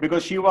debit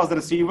because she was the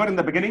receiver in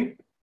the beginning.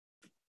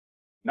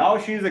 Now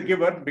she is a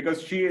giver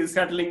because she is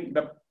settling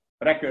the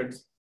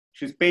records.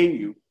 She's paying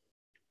you.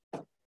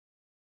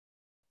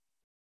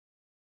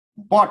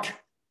 But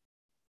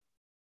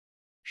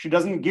she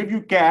doesn't give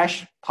you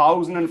cash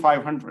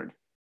 1,500.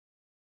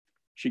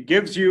 She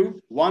gives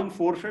you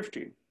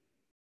 1,450.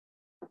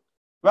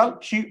 Well,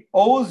 she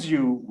owes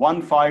you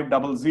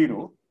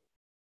 1,500.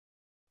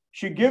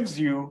 She gives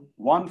you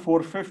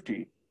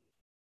 1,450.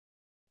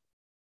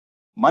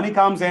 Money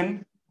comes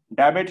in,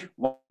 debit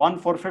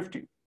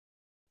 1,450.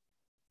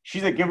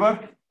 She's a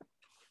giver,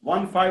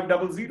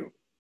 1,500.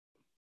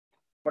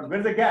 But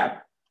where's the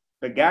gap?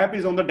 The gap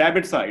is on the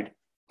debit side.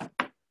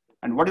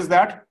 And what is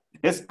that?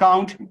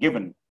 Discount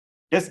given.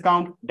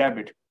 Discount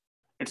debit.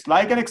 It's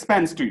like an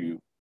expense to you,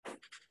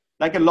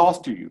 like a loss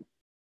to you.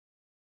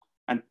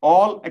 And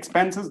all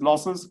expenses,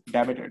 losses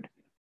debited.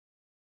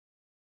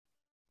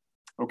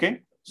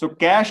 Okay? So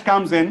cash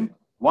comes in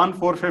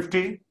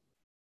 1,450.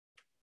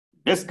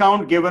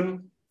 Discount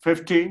given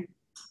 50,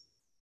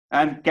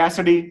 and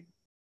Cassidy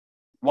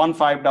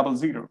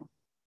 1,500.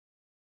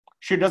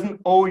 She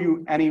doesn't owe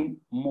you any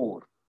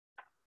more,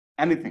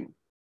 anything.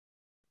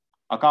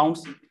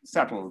 Accounts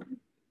settled.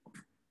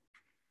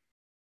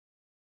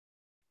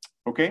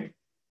 Okay?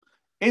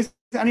 Is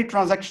there any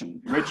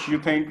transaction which you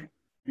think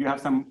you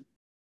have some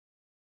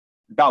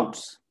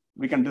doubts?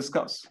 We can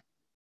discuss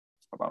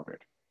about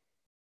it.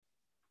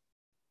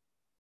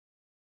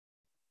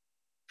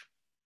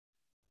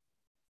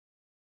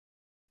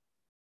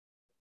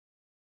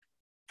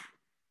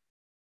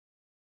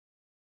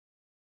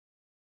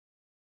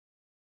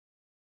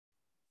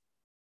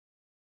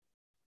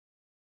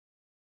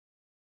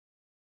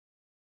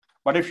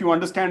 But if you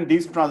understand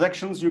these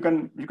transactions, you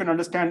can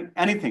understand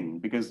anything,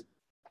 because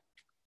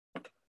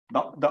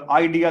the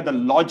idea, the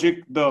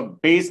logic, the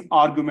base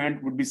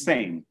argument would be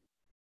same.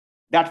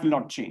 That will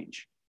not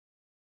change.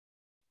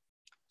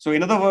 So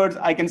in other words,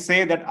 I can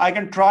say that I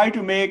can try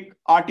to make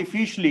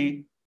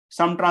artificially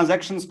some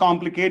transactions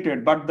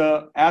complicated,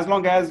 but as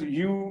long as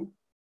you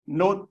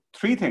know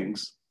three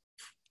things,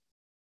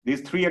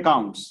 these three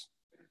accounts: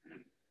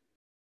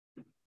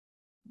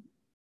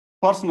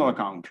 personal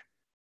account,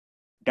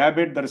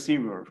 debit the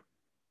receiver,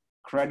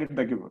 credit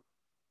the giver.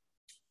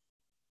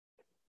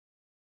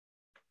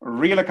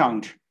 Real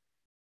account,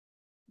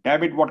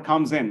 debit what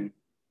comes in,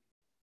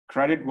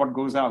 credit what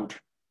goes out.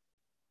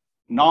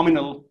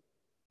 Nominal,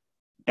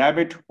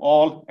 debit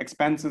all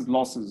expenses,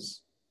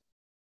 losses,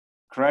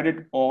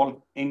 credit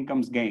all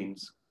incomes,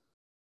 gains.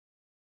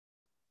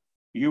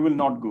 You will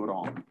not go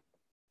wrong.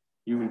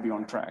 You will be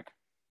on track.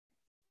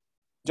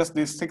 Just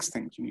these 6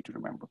 things you need to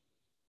remember.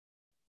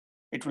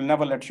 It will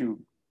never let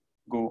you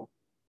go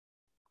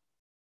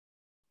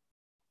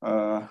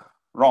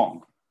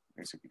wrong,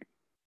 basically.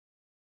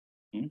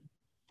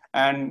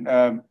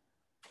 And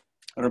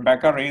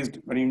Rebecca raised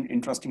a very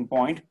interesting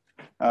point.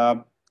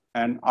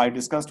 And I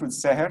discussed with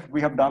Seher.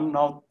 We have done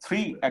now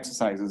 3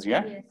 exercises,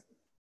 yeah? Yes.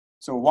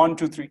 So 1,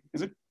 2, 3,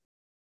 is it?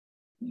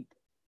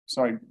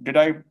 Sorry, did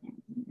I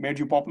made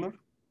you popular?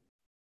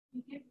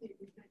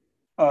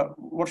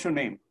 What's your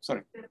name?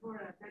 Sorry.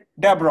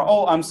 Deborah.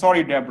 Oh, I'm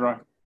sorry,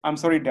 Deborah. I'm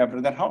sorry,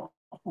 Deborah.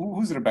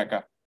 Who's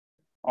Rebecca?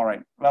 All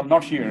right. Well,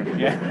 not here.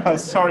 Yeah.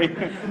 Sorry,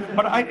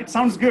 but it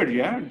sounds good.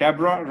 Yeah.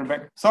 Deborah,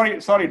 Rebecca.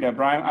 Sorry,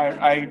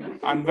 Deborah.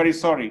 I'm very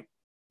sorry.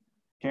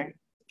 Okay.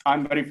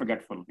 I'm very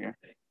forgetful. Yeah.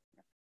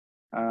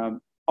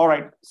 All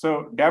right,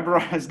 so Deborah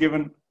has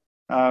given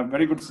a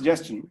very good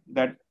suggestion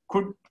that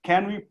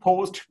can we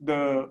post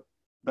the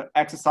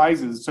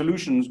exercises,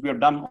 solutions we have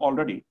done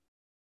already?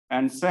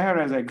 And Seher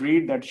has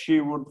agreed that she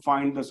would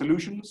find the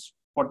solutions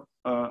for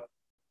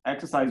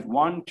exercise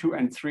 1, 2,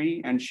 and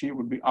 3, and she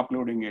would be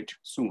uploading it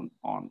soon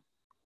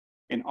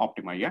in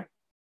Optima, yeah?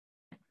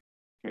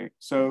 Okay,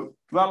 so,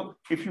 well,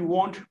 if you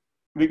want,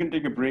 we can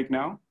take a break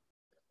now.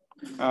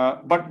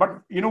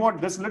 But you know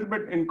what, this is a little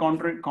bit in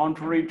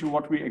contrary to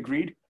what we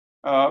agreed.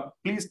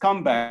 Please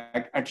come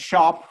back at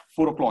sharp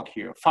 4 o'clock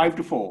here, 5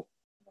 to 4.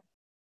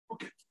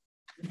 Okay.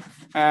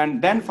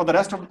 And then for the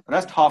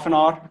rest half an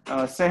hour,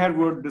 Seher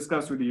would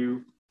discuss with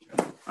you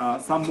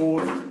some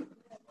more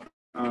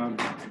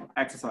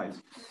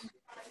exercise.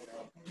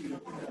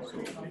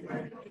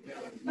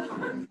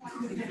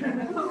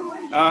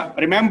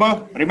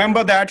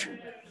 Remember that